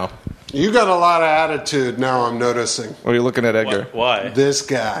 benefits. You know. You got a lot of attitude now, I'm noticing. Or you're looking at Edgar. Why? This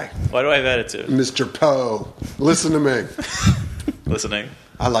guy, Why do I have attitude? Mr. Poe. Listen to me. Listening.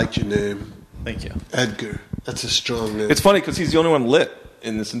 I like your name. Thank you. Edgar. That's a strong name. It's funny because he's the only one lit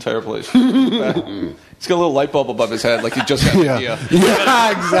in this entire place. He's got a little light bulb above his head, like he just had an idea.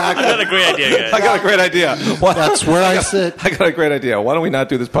 Yeah, exactly. I got a great idea, guys. I got a great idea. Why- That's where I sit. I got a great idea. Why don't we not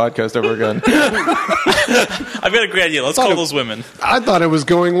do this podcast ever again? I've got a great idea. Let's call those women. I thought it was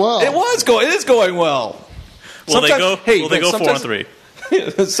going well. It is going well. Will they go? Hey, will they go 4 on sometimes-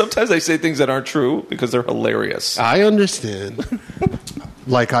 3? Sometimes I say things that aren't true because they're hilarious. I understand.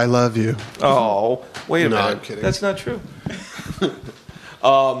 Like I love you. Oh, wait a No, minute. I'm kidding. That's not true.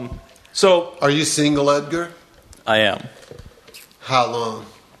 So, Are you single, Edgar? I am. How long?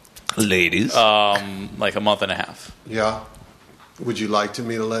 ladies, Like a month and a half. Yeah. Would you like to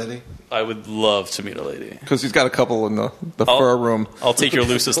meet a lady? I would love to meet a lady. because he's got a couple in the fur room. I'll take your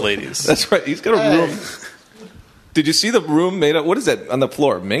loosest ladies. That's right. He's got a room. Did you see the room made up? What is that on the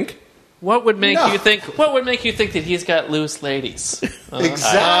floor? Mink? What would make No. you think? What would make you think that he's got loose ladies?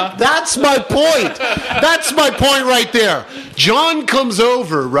 Exactly. That's my point. That's my point right there. John comes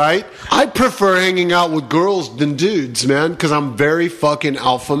over, right? I prefer hanging out with girls than dudes, man, because I'm very fucking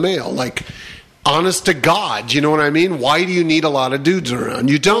alpha male. Like, honest to God, you know what I mean? Why do you need a lot of dudes around?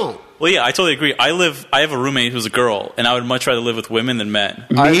 You don't. Well, yeah, I totally agree. I have a roommate who's a girl, and I would much rather live with women than men.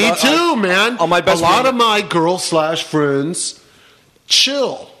 Me too, man. on my best a lot friend- of my girl/friends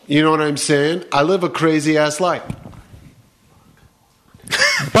chill. You know what I'm saying? I live a crazy ass life.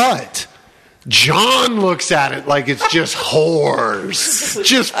 But John looks at it like it's just whores.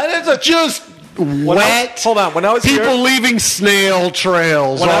 Just wet. Hold on. When I was people here, leaving snail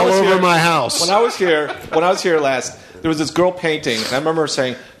trails When I all was over here- my house. when I was here last, there was this girl painting, and I remember her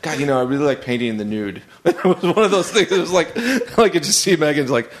saying, "God, you know, I really like painting in the nude." It was one of those things. It was like I could just see Megan's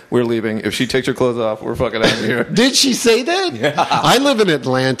like, "We're leaving. If she takes her clothes off, we're fucking out of here." Did she say that? Yeah. I live in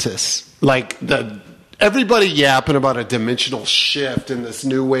Atlantis. Like everybody yapping about a dimensional shift in this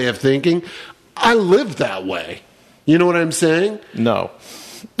new way of thinking. I live that way. You know what I'm saying? No.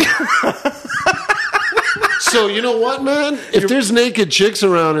 So you know what, man? If there's naked chicks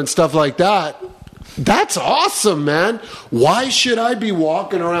around and stuff like that, that's awesome, man. Why should I be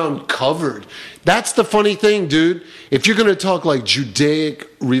walking around covered? That's the funny thing, dude. If you're going to talk like Judaic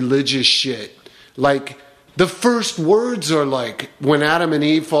religious shit, like the first words are like when Adam and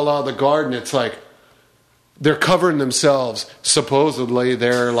Eve fall out of the garden, it's like they're covering themselves. Supposedly,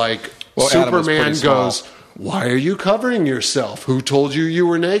 they're like, Well, Adam was Superman pretty small. goes, "Why are you covering yourself? Who told you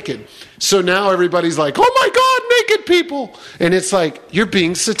were naked?" So now everybody's like, "Oh my God, naked people." And it's like, you're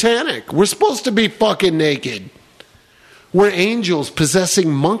being satanic. We're supposed to be fucking naked. We're angels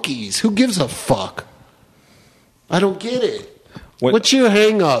possessing monkeys. Who gives a fuck? I don't get it. What's your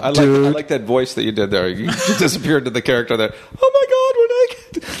hang up, I dude? like that voice that you did there. You just disappeared to the character there. Oh my God,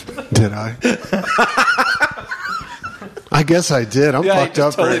 we're naked. Did I? I guess I did. I'm Yeah, fucked you up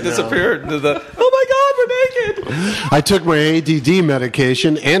just totally right now. disappeared into the. Oh my God, we're naked. I took my ADD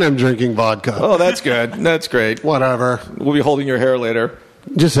medication and I'm drinking vodka. Oh, that's good. That's great. Whatever. We'll be holding your hair later.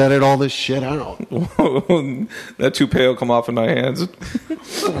 Just edit all this shit out. That toupee will come off in my hands.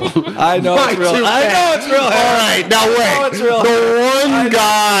 I know My it's real. toupee. I know it's real hair. All right, now know it's real wait. The one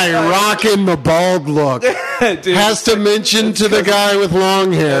guy rocking the bald look Dude, has to mention to the guy with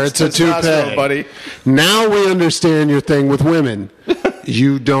long hair it's a testosterone, toupee. buddy. Now we understand your thing with women.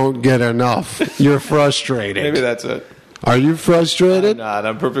 You don't get enough. You're frustrated. Maybe that's it. Are you frustrated? I'm not.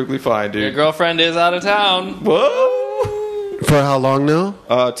 I'm perfectly fine, Your dude. girlfriend is out of town. Whoa. For how long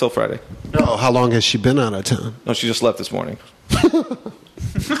now? Till Friday. No, how long has she been out of town? No, she just left this morning.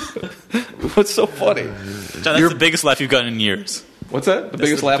 What's so funny? John, that's the biggest laugh you've gotten in years. What's that? The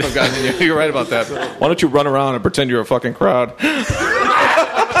biggest laugh I've gotten in years. You're right about that. Why don't you run around and pretend you're a fucking crowd?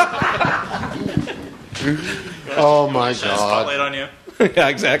 Oh, my Shine a God. spotlight on you. Yeah,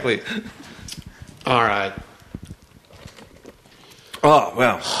 exactly. All right. Oh,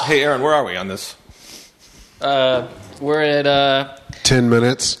 well. Hey, Aaron, where are we on this? We're at 10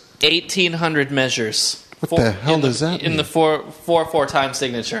 minutes. 1,800 measures. What the hell does that In mean? the 4 time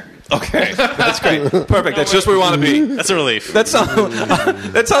signature. Okay, that's great. Perfect. That's just where we want to be. That's a relief. That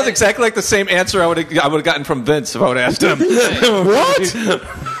sounds exactly like the same answer I would have gotten from Vince if I would have asked him. What?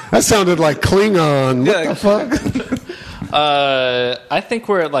 That sounded like Klingon. What Yeah. the fuck? I think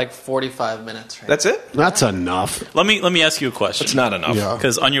we're at like 45 minutes right That's it? That's enough. Let me ask you a question. It's not enough. Yeah.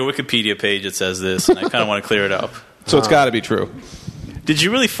 Because on your Wikipedia page it says this, and I kind of want to clear it up. So it's got to be true. Did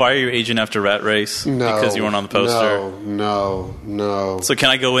you really fire your agent after Rat Race No. because you weren't on the poster? No. So can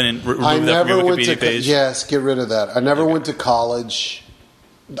I go in and remove I that from never your went Wikipedia to page? Yes, get rid of that. I never went to college.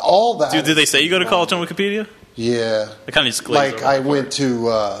 All that. Did they say you go to college on Wikipedia? Yeah. I kind of just glazed Like over I it. went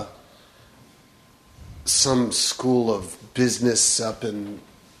to some school of business up in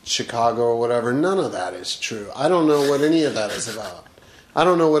Chicago or whatever. None of that is true. I don't know what any of that is about.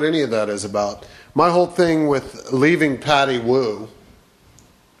 My whole thing with leaving Patty Woo,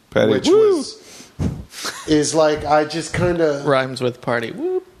 which is like I just kind of Rhymes with party.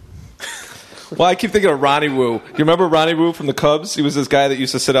 Whoop. Well, I keep thinking of Ronnie Woo. You remember Ronnie Woo from the Cubs? He was this guy that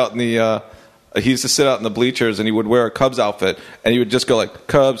used to sit out in the bleachers, and he would wear a Cubs outfit, and he would just go like,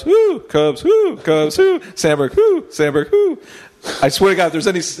 Cubs, woo, Cubs, woo, Cubs, woo, Sandberg, woo, Sandberg, woo. I swear to God, if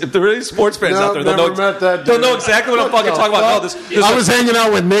there are any sports fans out there, they'll know exactly what I'm fucking talking about. No, this I was hanging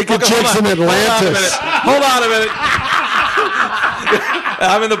out with naked chicks in Atlantis. Hold on a minute.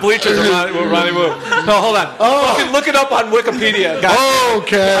 I'm in the bleachers with Ronnie Woo. No, hold on. Fucking look it up on Wikipedia. God.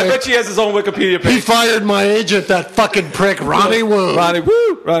 Okay. I bet he has his own Wikipedia page. He fired my agent, that fucking prick, Ronnie Woo.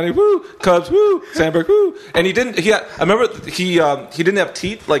 Ronnie Woo, Cubs Woo, Sandberg Woo, and he didn't. I remember he didn't have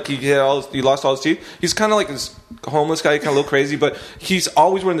teeth. Like he lost all his teeth. He's kind of like this homeless guy, kind of a little crazy, but he's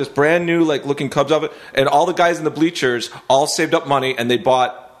always wearing this brand new like looking Cubs outfit. And all the guys in the bleachers all saved up money and they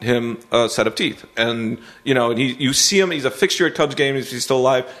bought him a set of teeth. And and you see him. He's a fixture at Cubs games. He's still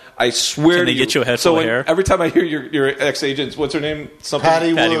alive. I swear. Can they get you a head full of hair? Every time I hear your ex agents, what's her name?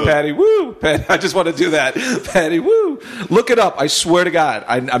 Patty Woo. Patty Woo. I just want to do that. Patty Woo. Look it up. I swear to God,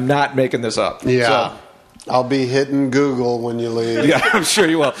 I'm not making this up. Yeah. So, I'll be hitting Google when you leave. yeah, I'm sure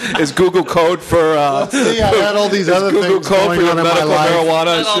you will. Is Google code for? See, I had all these other Google things code going for your on in my medical life. marijuana.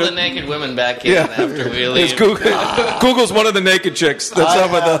 Let and all shit? the naked women back in Yeah. after we Is leave. Google's one of the naked chicks. That's I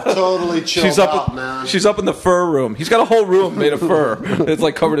up at have the. totally chilled She's up. out, man. She's up in the fur room. He's got a whole room made of fur. It's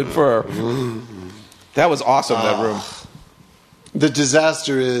like covered in fur. That was awesome. That room. The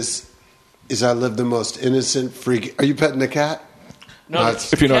disaster is I live the most innocent, freaky. Are you petting the cat? No,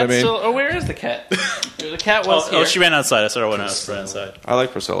 If you know what I mean. Where is the cat? The cat was here. Oh, she ran outside. I saw her when I was outside. I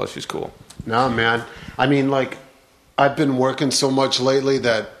like Priscilla. She's cool. No, man. I mean, like, I've been working so much lately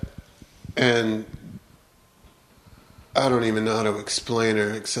and I don't even know how to explain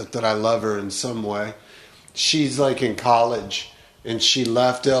her except that I love her in some way. She's like in college and she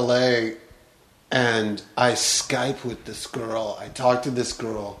left LA and I Skype with this girl. I talked to this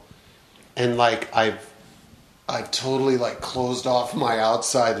girl and like I've totally like closed off my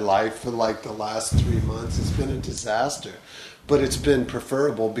outside life for like the last 3 months. It's been a disaster, but it's been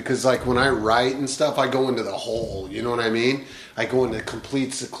preferable because like when I write and stuff, I go into the hole. You know what I mean? I go into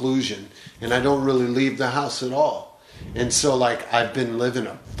complete seclusion and I don't really leave the house at all. And so like I've been living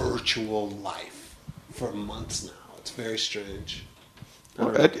a virtual life for months now. It's very strange.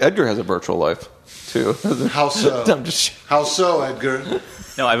 Well, Edgar has a virtual life too. How so? I'm just. How so, Edgar?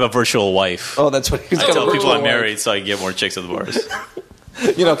 No, I have a virtual wife. Oh, that's what he's I got. tell a people virtual I'm wife. married so I can get more chicks at the bars.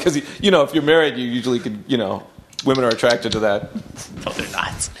 Because if you're married, you usually could. Women are attracted to that. No, they're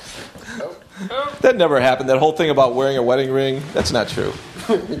not. That never happened. That whole thing about wearing a wedding ring. That's not true.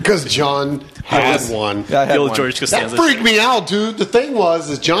 Because John had one. Yeah, I had The old one. George That Costanza. freaked me out, dude. The thing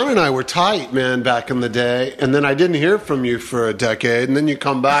was John and I were tight, man, back in the day. And then I didn't hear from you for a decade. And then you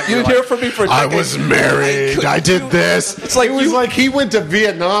come back. You and didn't you're hear from me for a I decade? was married. I did this. It's like it was you- like he went to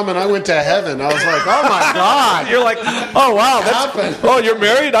Vietnam and I went to heaven. I was like, oh my God. You're like, oh wow, happened? oh, you're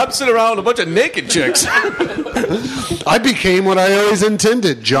married? I'm sitting around with a bunch of naked chicks. I became what I always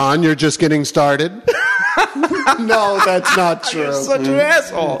intended. John, you're just getting started. No, that's not true. You're such an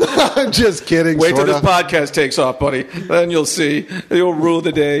asshole. I'm just kidding. Wait till sorta. this podcast takes off, buddy. Then you'll see. You'll rule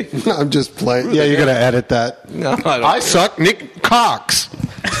the day. I'm just playing. Yeah, you're gonna edit that. No, I don't. I suck Nick Cox.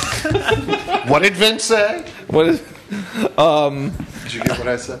 What did Vince say? What is? Did you get what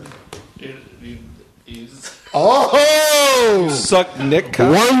I said? Oh! Suck Nick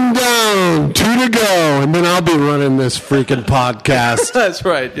Cox. 1 down, 2 to go, and then I'll be running this freaking podcast. That's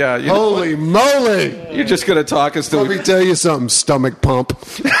right. Yeah. Holy moly! You're just gonna talk us Let through. me tell you something, stomach pump.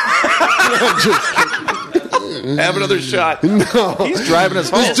 Have another shot. No. He's driving us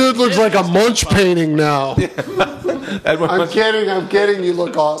home. This dude looks like a Munch painting now. I'm kidding. You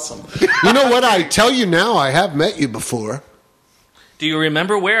look awesome. You know what? I tell you now, I have met you before. Do you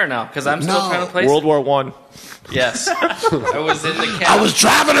remember where now? Because I'm still trying to place World War One. Yes. I was in the cab. I was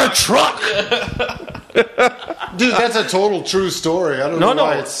driving a truck. Dude, that's a total true story. I don't know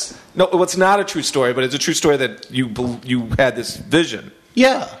why it's... No, it's not a true story, but it's a true story that you had this vision.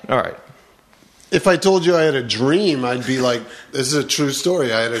 Yeah. All right. If I told you I had a dream, I'd be like, this is a true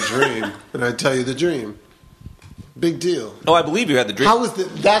story. I had a dream. And I'd tell you the dream. Big deal. Oh, I believe you had the dream. How was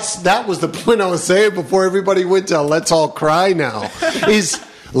that was the point I was saying before everybody went to Let's All Cry now.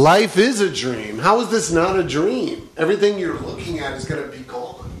 Life is a dream. How is this not a dream? Everything you're looking at is going to be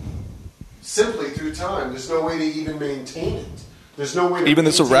gone. Simply through time. There's no way to even maintain it. There's no way to even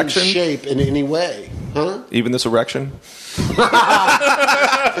this maintain erection shape in any way. Huh? Even this erection? Not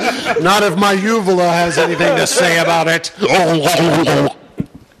if my uvula has anything to say about it.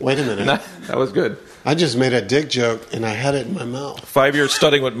 Wait a minute. That was good. I just made a dick joke and I had it in my mouth. 5 years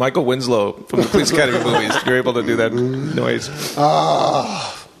studying with Michael Winslow from the Police Academy movies. You're able to do that noise.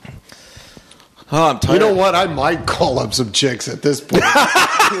 I'm tired. You know what? I might call up some chicks at this point.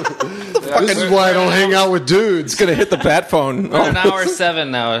 This is why I don't hang out with dudes. It's going to hit the bat phone. We're at hour 7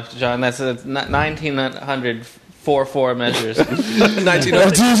 now, John. That's 1944 measures. 1900.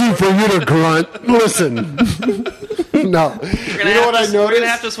 It's easy for you to grunt. Listen. No. You know what I noticed? We're going to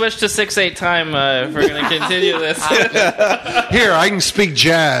have to switch to 6/8 time if we're going to continue this. Here, I can speak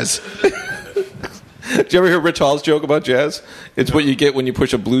jazz. Did you ever hear Rich Hall's joke about jazz? It's what you get when you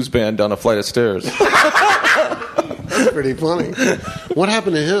push a blues band down a flight of stairs. That's pretty funny. What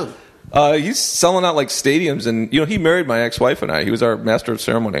happened to him? He's selling out like stadiums, and he married my ex-wife and I. He was our master of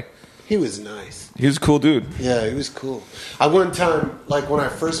ceremony. He was nice. He was a cool dude. Yeah, he was cool. I one time, like when I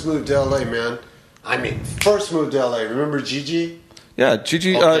first moved to LA, man. First moved to LA. Remember Gigi? Yeah,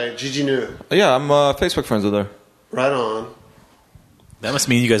 Gigi. Okay, Gigi knew. Yeah, I'm Facebook friends with her. Right on. That must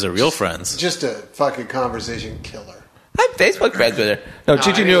mean you guys are real friends. Just a fucking conversation killer. I'm Facebook friends with her. No,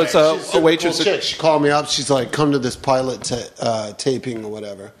 Gigi knew it's a waitress. Cool chick. She called me up. She's like, come to this pilot taping or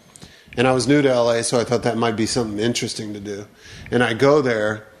whatever. And I was new to LA, so I thought that might be something interesting to do. And I go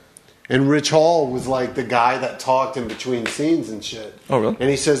there, and Rich Hall was like the guy that talked in between scenes and shit. Oh, really?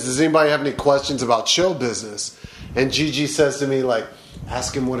 And he says, does anybody have any questions about show business? And Gigi says to me, like,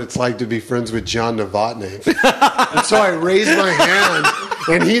 ask him what it's like to be friends with John Novotny. And so I raised my hand,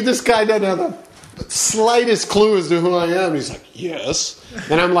 and this guy doesn't have the slightest clue as to who I am. He's like, yes.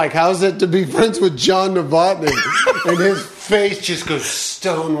 And I'm like, how's it to be friends with John Novotny? And his face just goes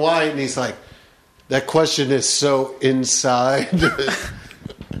stone white, and he's like, that question is so inside.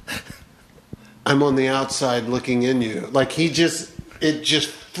 I'm on the outside looking in you. Like it just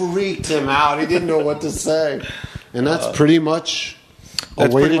freaked him out. He didn't know what to say. And that's pretty much a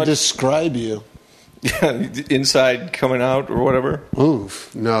way to describe you. Yeah, inside coming out or whatever.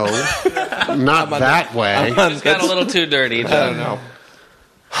 Oof, no. Not that way. It's got a little too dirty. I don't know.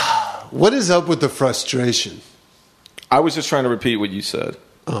 What is up with the frustration? I was just trying to repeat what you said.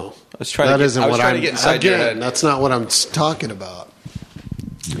 Oh. I was trying to get inside your head. That's not what I'm talking about.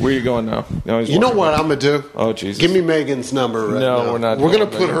 Where are you going now? You know what I'm going to do? Oh, Jesus. Give me Megan's number right now. No, we're not. We're going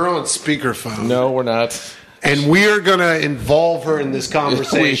to put her on speakerphone. No, we're not. And we are going to involve her in this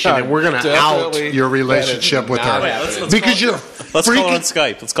conversation, and we're going to out your relationship with her. Because you're Let's call her on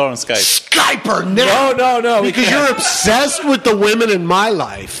Skype. Skype her now. No. Because you're obsessed with the women in my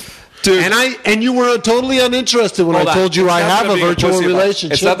life. Dude. And you were totally uninterested when I told you I have a virtual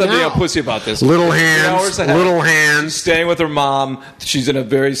relationship. It's not that being a pussy about this. Little hands. She's staying with her mom. She's in a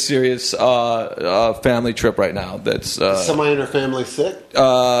very serious family trip right now. That's is somebody in her family sick?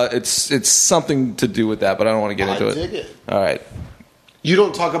 It's something to do with that, but I don't want to get into it. I dig it. All right. You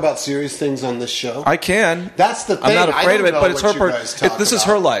don't talk about serious things on this show? I can. That's the thing. I'm not afraid of it, but it's her. This is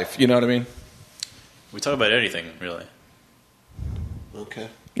her about. life. You know what I mean? We talk about anything, really. Okay.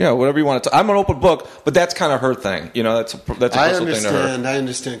 Yeah, whatever you want to. I'm an open book, but that's kind of her thing. You know, that's a personal thing to her. I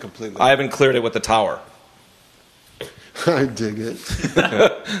understand completely. I haven't cleared it with the tower. I dig it.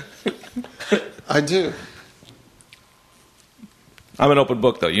 I do. I'm an open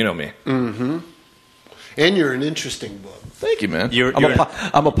book, though. You know me. And you're an interesting book. Thank you, man. You're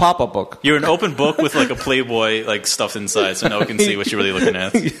I'm a pop-up book. You're an open book with like a Playboy like stuffed inside, so no one can see what you're really looking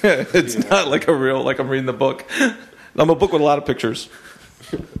at. Yeah, it's not like a real, like I'm reading the book. I'm a book with a lot of pictures.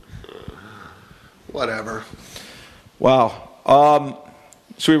 Whatever. Wow.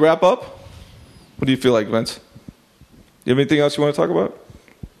 Should we wrap up? What do you feel like, Vince? You have anything else you want to talk about?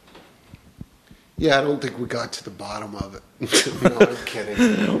 Yeah, I don't think we got to the bottom of it. No, I'm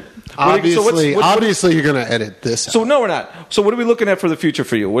kidding. Obviously, Obviously, you're going to edit this out. So no, we're not. So what are we looking at for the future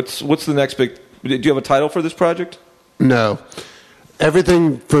for you? What's the next big? Do you have a title for this project? No.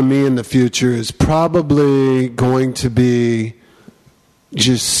 Everything for me in the future is probably going to be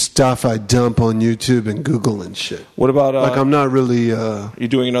just stuff I dump on YouTube and Google and shit. What about like I'm not really you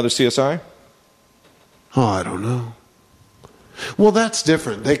doing another CSI? Oh, I don't know. Well, that's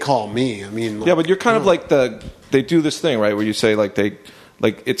different. They call me. I mean, like, yeah, but you're kind of like they do this thing, right, where you say like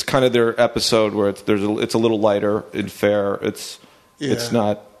it's kind of their episode where it's a little lighter and fair. It's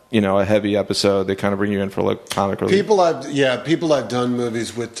not, a heavy episode. They kind of bring you in for like comic relief. People I've done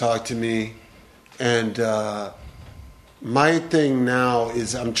movies with talk to me, and my thing now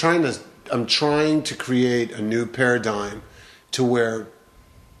is I'm trying to create a new paradigm to where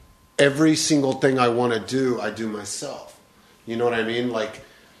every single thing I want to do, I do myself. You know what I mean? Like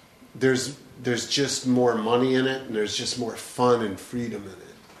there's just more money in it, and there's just more fun and freedom in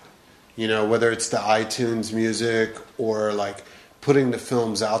it. Whether it's the iTunes music or like putting the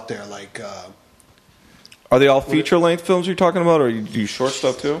films out there. Like, are they all feature length films you're talking about, or you do short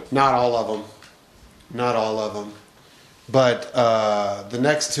stuff too? Not all of them. But the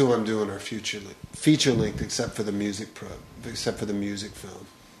next two I'm doing are feature length, except for the music film.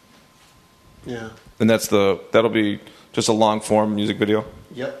 Yeah. And that'll be just a long form music video.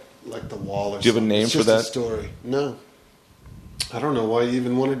 Yep, like The Wall. Do you have a name for that? It's just a story. No, I don't know why you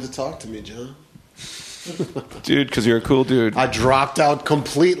even wanted to talk to me, John. Dude, because you're a cool dude. I dropped out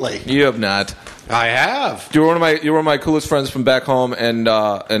completely. You have not. I have. You're one of my coolest friends from back home, and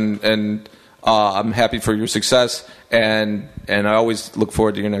I'm happy for your success, and I always look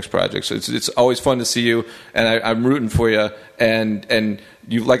forward to your next project. So it's always fun to see you, and I'm rooting for you. And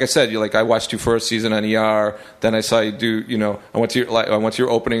you, like I said, I watched your first season on ER. Then I saw you do, I went to your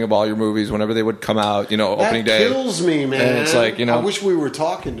opening of all your movies whenever they would come out. Opening day. That kills me, man. And it's like, I wish we were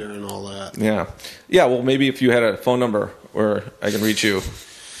talking during all that. Yeah. Well, maybe if you had a phone number where I can reach you.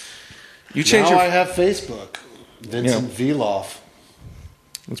 I have Facebook. Vincent Vieluf.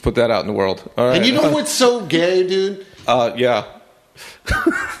 Let's put that out in the world. All right. And you know what's so gay, dude? Yeah.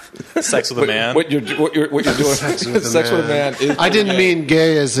 Sex with a man. What you're doing? Sex with a man. Is I didn't mean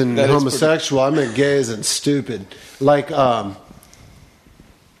gay as in homosexual. I meant gay as in stupid. Like,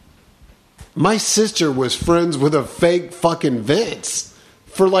 my sister was friends with a fake fucking Vince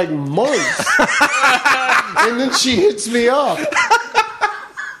for like months, and then she hits me up.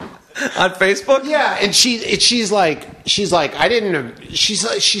 On Facebook? Yeah, and she's like I didn't know. She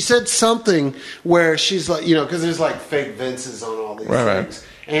said something where she's like, because there's like fake Vinces on all these things. Right.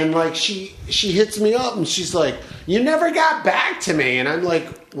 And like she hits me up and she's like, "You never got back to me." And I'm like,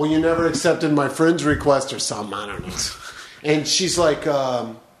 "Well, you never accepted my friend's request or something. I don't know." And she's like,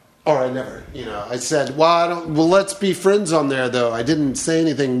 or I never, I said, "Well, let's be friends on there though. I didn't say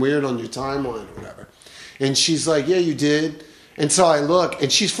anything weird on your timeline or whatever." And she's like, "Yeah, you did." And so I look, and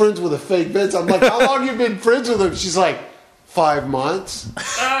she's friends with a fake Vince. I'm like, "How long have you been friends with him?" She's like, 5 months.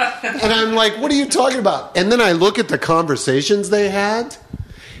 And I'm like, "What are you talking about?" And then I look at the conversations they had,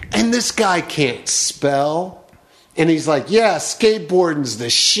 and this guy can't spell. And he's like, "Yeah, skateboarding's the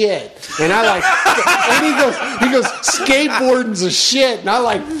shit." And I like, and he goes, "Skateboarding's the shit." And I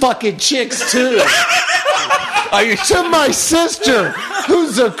like fucking chicks too. To my sister,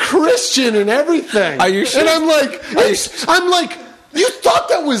 who's a Christian and everything. Are you sure? And I'm like, you thought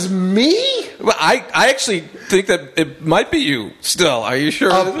that was me? Well, I actually think that it might be you still. Are you sure?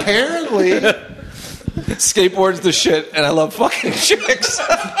 Apparently. Skateboard's the shit, and I love fucking chicks.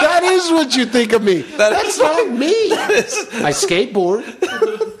 That is what you think of me. That's not me. I skateboard.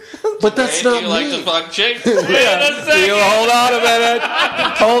 But that's not me. You like to fuck chicks? Hold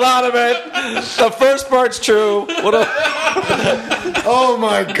on a minute. The first part's true. Oh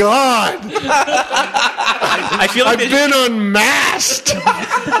my God! I feel like I've been unmasked.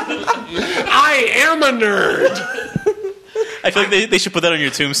 I am a nerd. I feel like they should put that on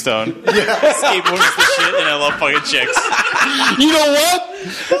your tombstone. Yeah. Skateboard's the shit, and I love fucking chicks. You know what?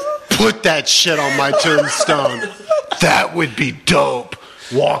 Put that shit on my tombstone. That would be dope.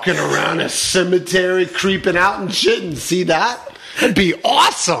 Walking around a cemetery, creeping out and shit, and see that? That'd be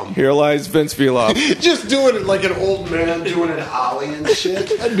awesome. Here lies Vince Vieluf. Just doing it like an old man doing an ollie and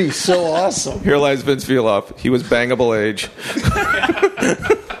shit. That'd be so awesome. Here lies Vince Vieluf. He was bangable age.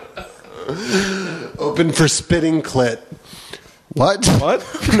 Open for spitting clit. What? What?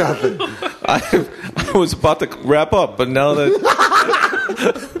 Nothing. I was about to wrap up, but now that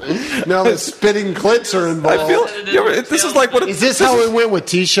Now the spitting clits are involved. I feel this is like what Is this how it went with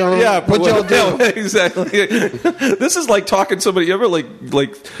T-Sean? Yeah, what y'all do? Yeah, exactly. This is like talking to somebody. You ever like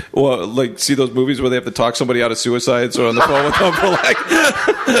see those movies where they have to talk somebody out of suicide? So on the phone with them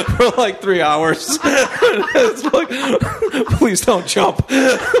for like 3 hours. It's like, please don't jump.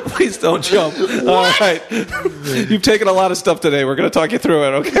 Please don't jump. All right, you've taken a lot of stuff today. We're going to talk you through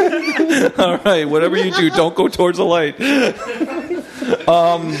it. Okay. All right. Whatever you do, don't go towards the light.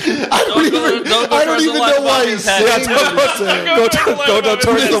 I don't even know why he's saying Go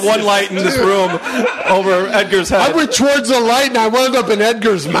towards the one light in this room over Edgar's head. I went towards the light and I wound up in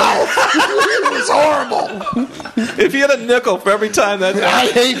Edgar's mouth. It was horrible. If you had a nickel for every time that I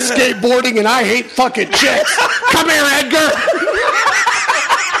hate skateboarding and I hate fucking chicks. Come here, Edgar.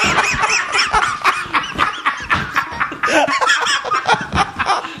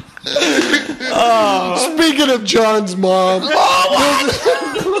 Speaking of John's mom.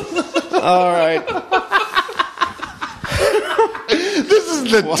 All right. This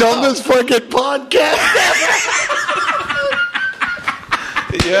is the dumbest fucking podcast ever.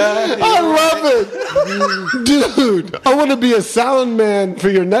 Yeah. I love it. Dude, I want to be a sound man for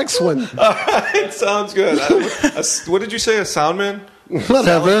your next one. All right. Sounds good. What did you say? A sound man?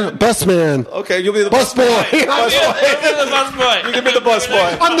 Whatever. Bus man. Okay, you'll be the Bus boy. The bus boy. You can be the bus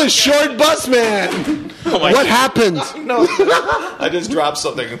boy. I'm the short bus man. What happened? No, I just dropped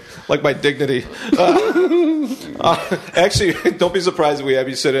something like my dignity. Actually, don't be surprised if we have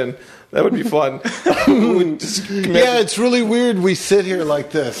you sit in. That would be fun. Yeah, it's really weird. We sit here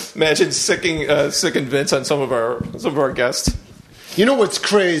like this. Imagine sicking Vince on some of our guests. You know what's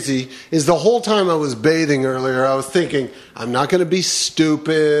crazy is the whole time I was bathing earlier, I was thinking, I'm not going to be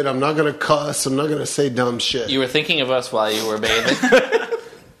stupid. I'm not going to cuss. I'm not going to say dumb shit. You were thinking of us while you were bathing?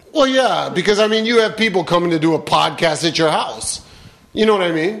 Well, yeah, because, I mean, you have people coming to do a podcast at your house. You know what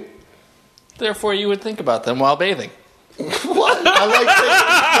I mean? Therefore, you would think about them while bathing. What? I like taking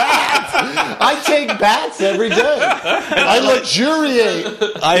baths. I take baths every day. I luxuriate.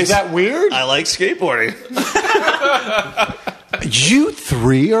 Is that weird? I like skateboarding. You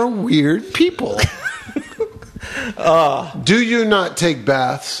three are weird people. Do you not take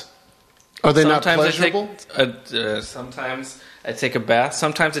baths? Are they not pleasurable? Sometimes I take a bath.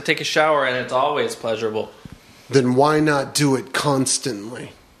 Sometimes I take a shower, and it's always pleasurable. Then why not do it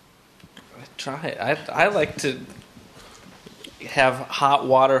constantly? I try it. I like to have hot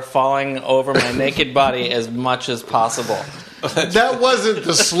water falling over my naked body as much as possible. That wasn't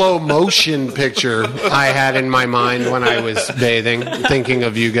the slow motion picture I had in my mind when I was bathing, thinking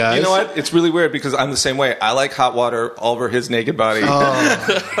of you guys. You know what? It's really weird because I'm the same way. I like hot water all over his naked body.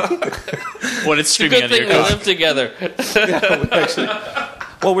 When it's streaming out of your Good cock. thing we live together.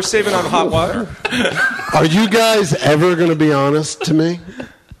 Well, we're saving on hot water. Are you guys ever going to be honest to me?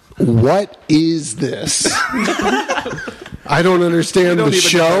 What is this? I don't understand the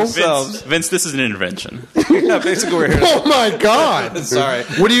show. Vince, this is an intervention. Yeah, basically we're here. Oh my God! Sorry.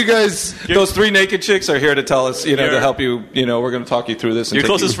 What do you guys? Those three naked chicks are here to tell us, to help you. We're going to talk you through this. And Your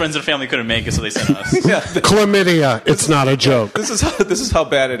closest friends and family couldn't make it, so they sent us. Yeah. Chlamydia. It's not a joke. This is how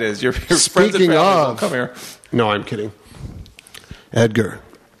bad it is. Your friends and Speaking family of, won't come here. No, I'm kidding. Edgar,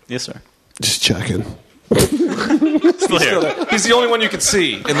 Yes, sir. just checking. Still here. He's the only one you can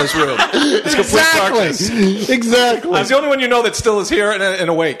see in this room. It's complete darkness. Exactly. He's the only one you know that still is here and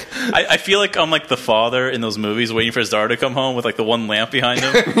awake. I feel like I'm like the father in those movies waiting for his daughter to come home with like the one lamp behind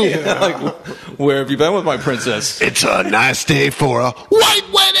him. Like, where have you been with my princess? It's a nice day for a white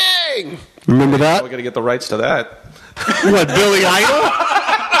wedding. Remember that? We got to get the rights to that. What, Billy Idol?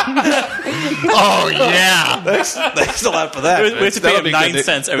 Oh, yeah. Thanks a lot for that. We have to pay him 9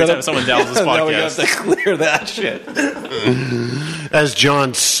 cents every time someone downloads this Now we have podcast. to clear that shit. As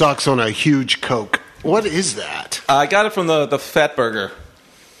John sucks on a huge Coke. What is that? I got it from the Fat Burger.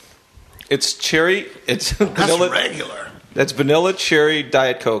 It's cherry. It's vanilla. That's regular. That's vanilla cherry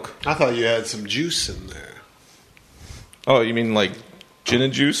Diet Coke. I thought you had some juice in there. Oh, you mean like gin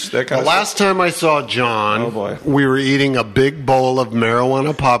and juice? That kind The of last time I saw John, Oh, boy. we were eating a big bowl of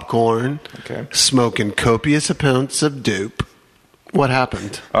marijuana popcorn, Okay. smoking copious amounts of dope. What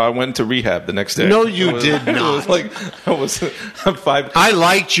happened? I went to rehab the next day. No, you did It not. was like I'm five I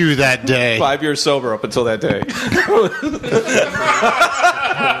liked you that day. 5 years sober up until that day.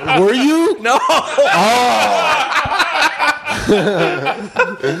 Were you? No.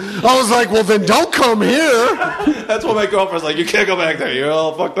 I was like, well, then don't come here. That's what my girlfriend's like. You can't go back there. You're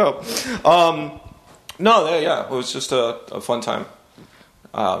all fucked up. It was just a fun time.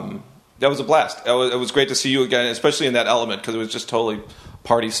 That was a blast. It was great to see you again, especially in that element, because it was just totally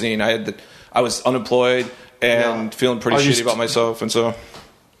party scene. I was unemployed and feeling pretty shitty about myself, and so.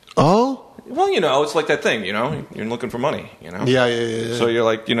 Oh. Well, it's like that thing. You're looking for money. Yeah. So you're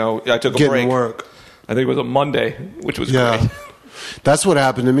like, I took a Getting break. Work. I think it was a Monday, which was great. That's what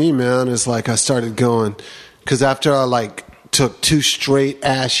happened to me, man. Is like I started going, because after I took 2 straight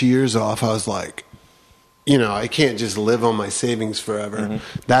ass years off, I was like, I can't just live on my savings forever.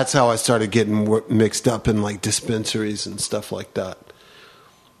 Mm-hmm. That's how I started getting mixed up in dispensaries and stuff like that.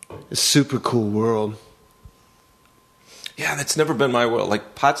 It's a super cool world. Yeah, that's never been my world.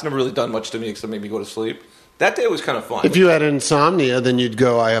 Pot's never really done much to me except maybe go to sleep. That day was kind of fun. If you had insomnia, then you'd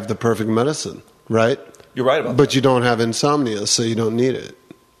go, I have the perfect medicine, right? You're right about that. But you don't have insomnia, so you don't need it.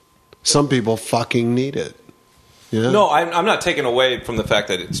 Some people fucking need it. Yeah? No, I'm not taking away from the fact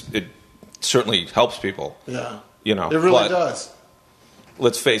that it certainly helps people. Yeah. It really does.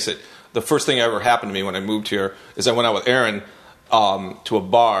 Let's face it. The first thing that ever happened to me when I moved here is I went out with Aaron to a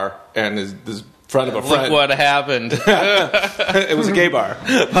bar, and this friend of a friend. Look what happened. It was a gay bar.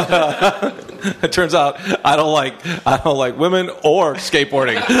 It turns out I don't like women or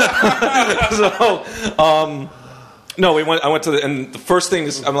skateboarding. No, I went to and the first thing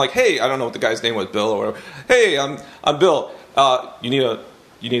is I'm like, hey, I don't know what the guy's name was, Bill or whatever. Hey, I'm Bill.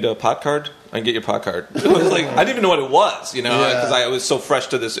 You need a pot card? I can get your pot card. It was like I didn't even know what it was, because I was so fresh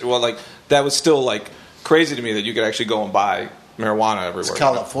to this. Well, that was still crazy to me that you could actually go and buy marijuana everywhere. It's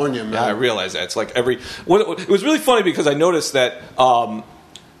California, man. Yeah, I realize that. It's like it was really funny because I noticed that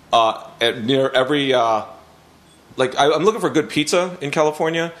near every I'm looking for good pizza in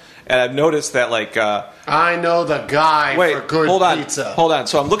California, and I've noticed that I know the guy for good pizza. Hold on.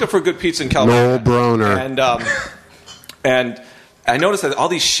 So I'm looking for good pizza in California. No Broner. And I noticed that all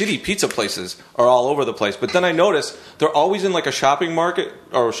these shitty pizza places are all over the place. But then I noticed they're always in a shopping market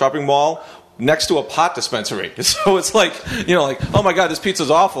or a shopping mall next to a pot dispensary. So it's oh my God, this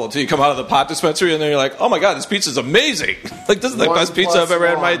pizza's awful until you come out of the pot dispensary and then you're like, oh my God, this pizza's amazing. This is the best pizza I've ever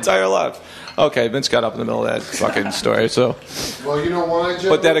had in my entire life. Okay, Vince got up in the middle of that fucking story. So, well, you know why, Joe?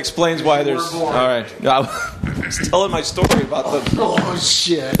 But that explains why there's. All right, I was telling my story about the. Oh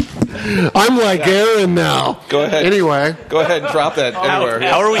shit! I'm like Aaron now. Go ahead. Anyway, go ahead and drop that anywhere.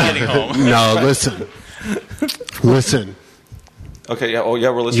 How are we getting home? No, listen. Okay, yeah, we're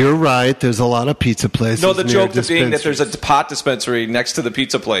listening. You're right. There's a lot of pizza places. No, the joke being that there's a pot dispensary next to the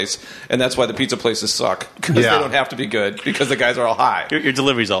pizza place, and that's why the pizza places suck because they don't have to be good because the guys are all high. Your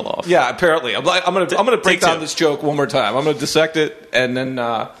delivery's all off. Yeah, apparently. I'm gonna break down this joke one more time. I'm gonna dissect it and then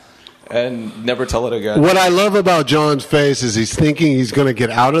and never tell it again. What I love about John's face is he's thinking he's going to get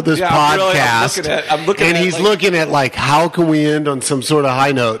out of this podcast, he's looking at how can we end on some sort of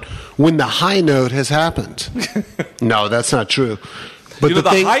high note when the high note has happened. No, that's not true. But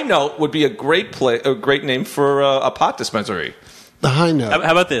the high note would be a great name for a pot dispensary. The high note.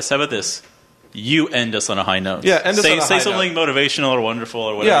 How about this? You end us on a high note. Yeah, end us on a high note. Say something motivational or wonderful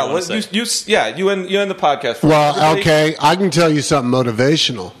or whatever you want to say. You end the podcast. Well, okay, I can tell you something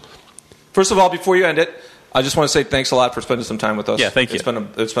motivational. First of all, before you end it, I just want to say thanks a lot for spending some time with us. Yeah, thank you.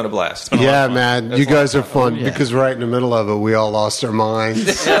 It's been a blast. Yeah, man, you guys are fun because right in the middle of it, we all lost our minds.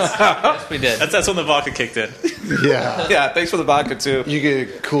 Yes, we did. That's when the vodka kicked in. Yeah. Yeah, thanks for the vodka, too. You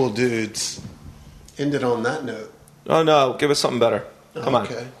get cool dudes. End it on that note. Oh, no, give us something better. Come on.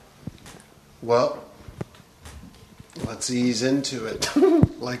 Okay. Well, let's ease into it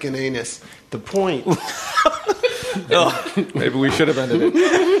like an anus. The point. Maybe we should have ended it.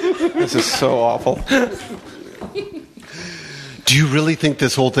 This is so awful. Do you really think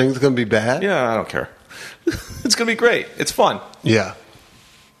this whole thing's going to be bad? Yeah, I don't care. It's going to be great. It's fun. Yeah.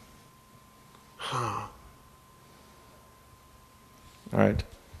 Huh. All right.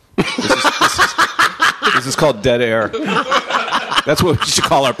 This is called Dead Air. That's what we should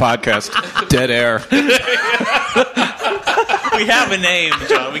call our podcast. Dead Air. We have a name,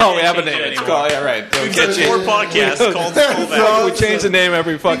 John. We have a name. It's called, right. We get more podcasts called that. We change the name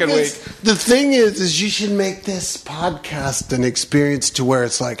every fucking week. The thing is you should make this podcast an experience to where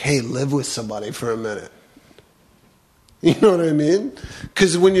it's like, hey, live with somebody for a minute. You know what I mean?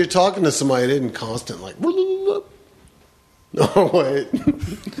 Because when you're talking to somebody, it isn't constant, like, no, wait.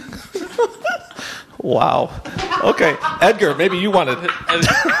 Wow. Okay, Edgar, maybe you want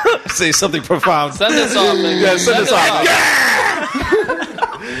to say something profound. Send us off. Yeah, send us off.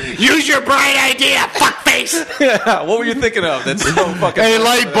 Use your bright idea, fuckface. Yeah, what were you thinking of? That's so fucking. Hey,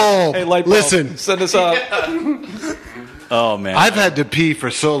 light bulb. Hey, light bulb. Listen. Send us off. Oh, man. I've had to pee for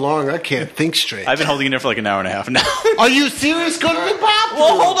so long, I can't think straight. I've been holding in there for like an hour and a half now. Are you serious? Go to the bathroom.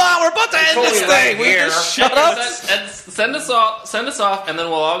 Well, hold on. We're about to end this thing. We just shut up. Send us off, and then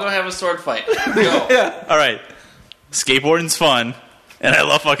we'll all go have a sword fight. Go. Yeah. All right. Skateboarding's fun, and I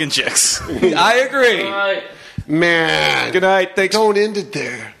love fucking chicks. I agree. All right. Man. Good night. Thanks. Don't end it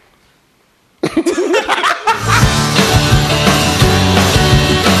there.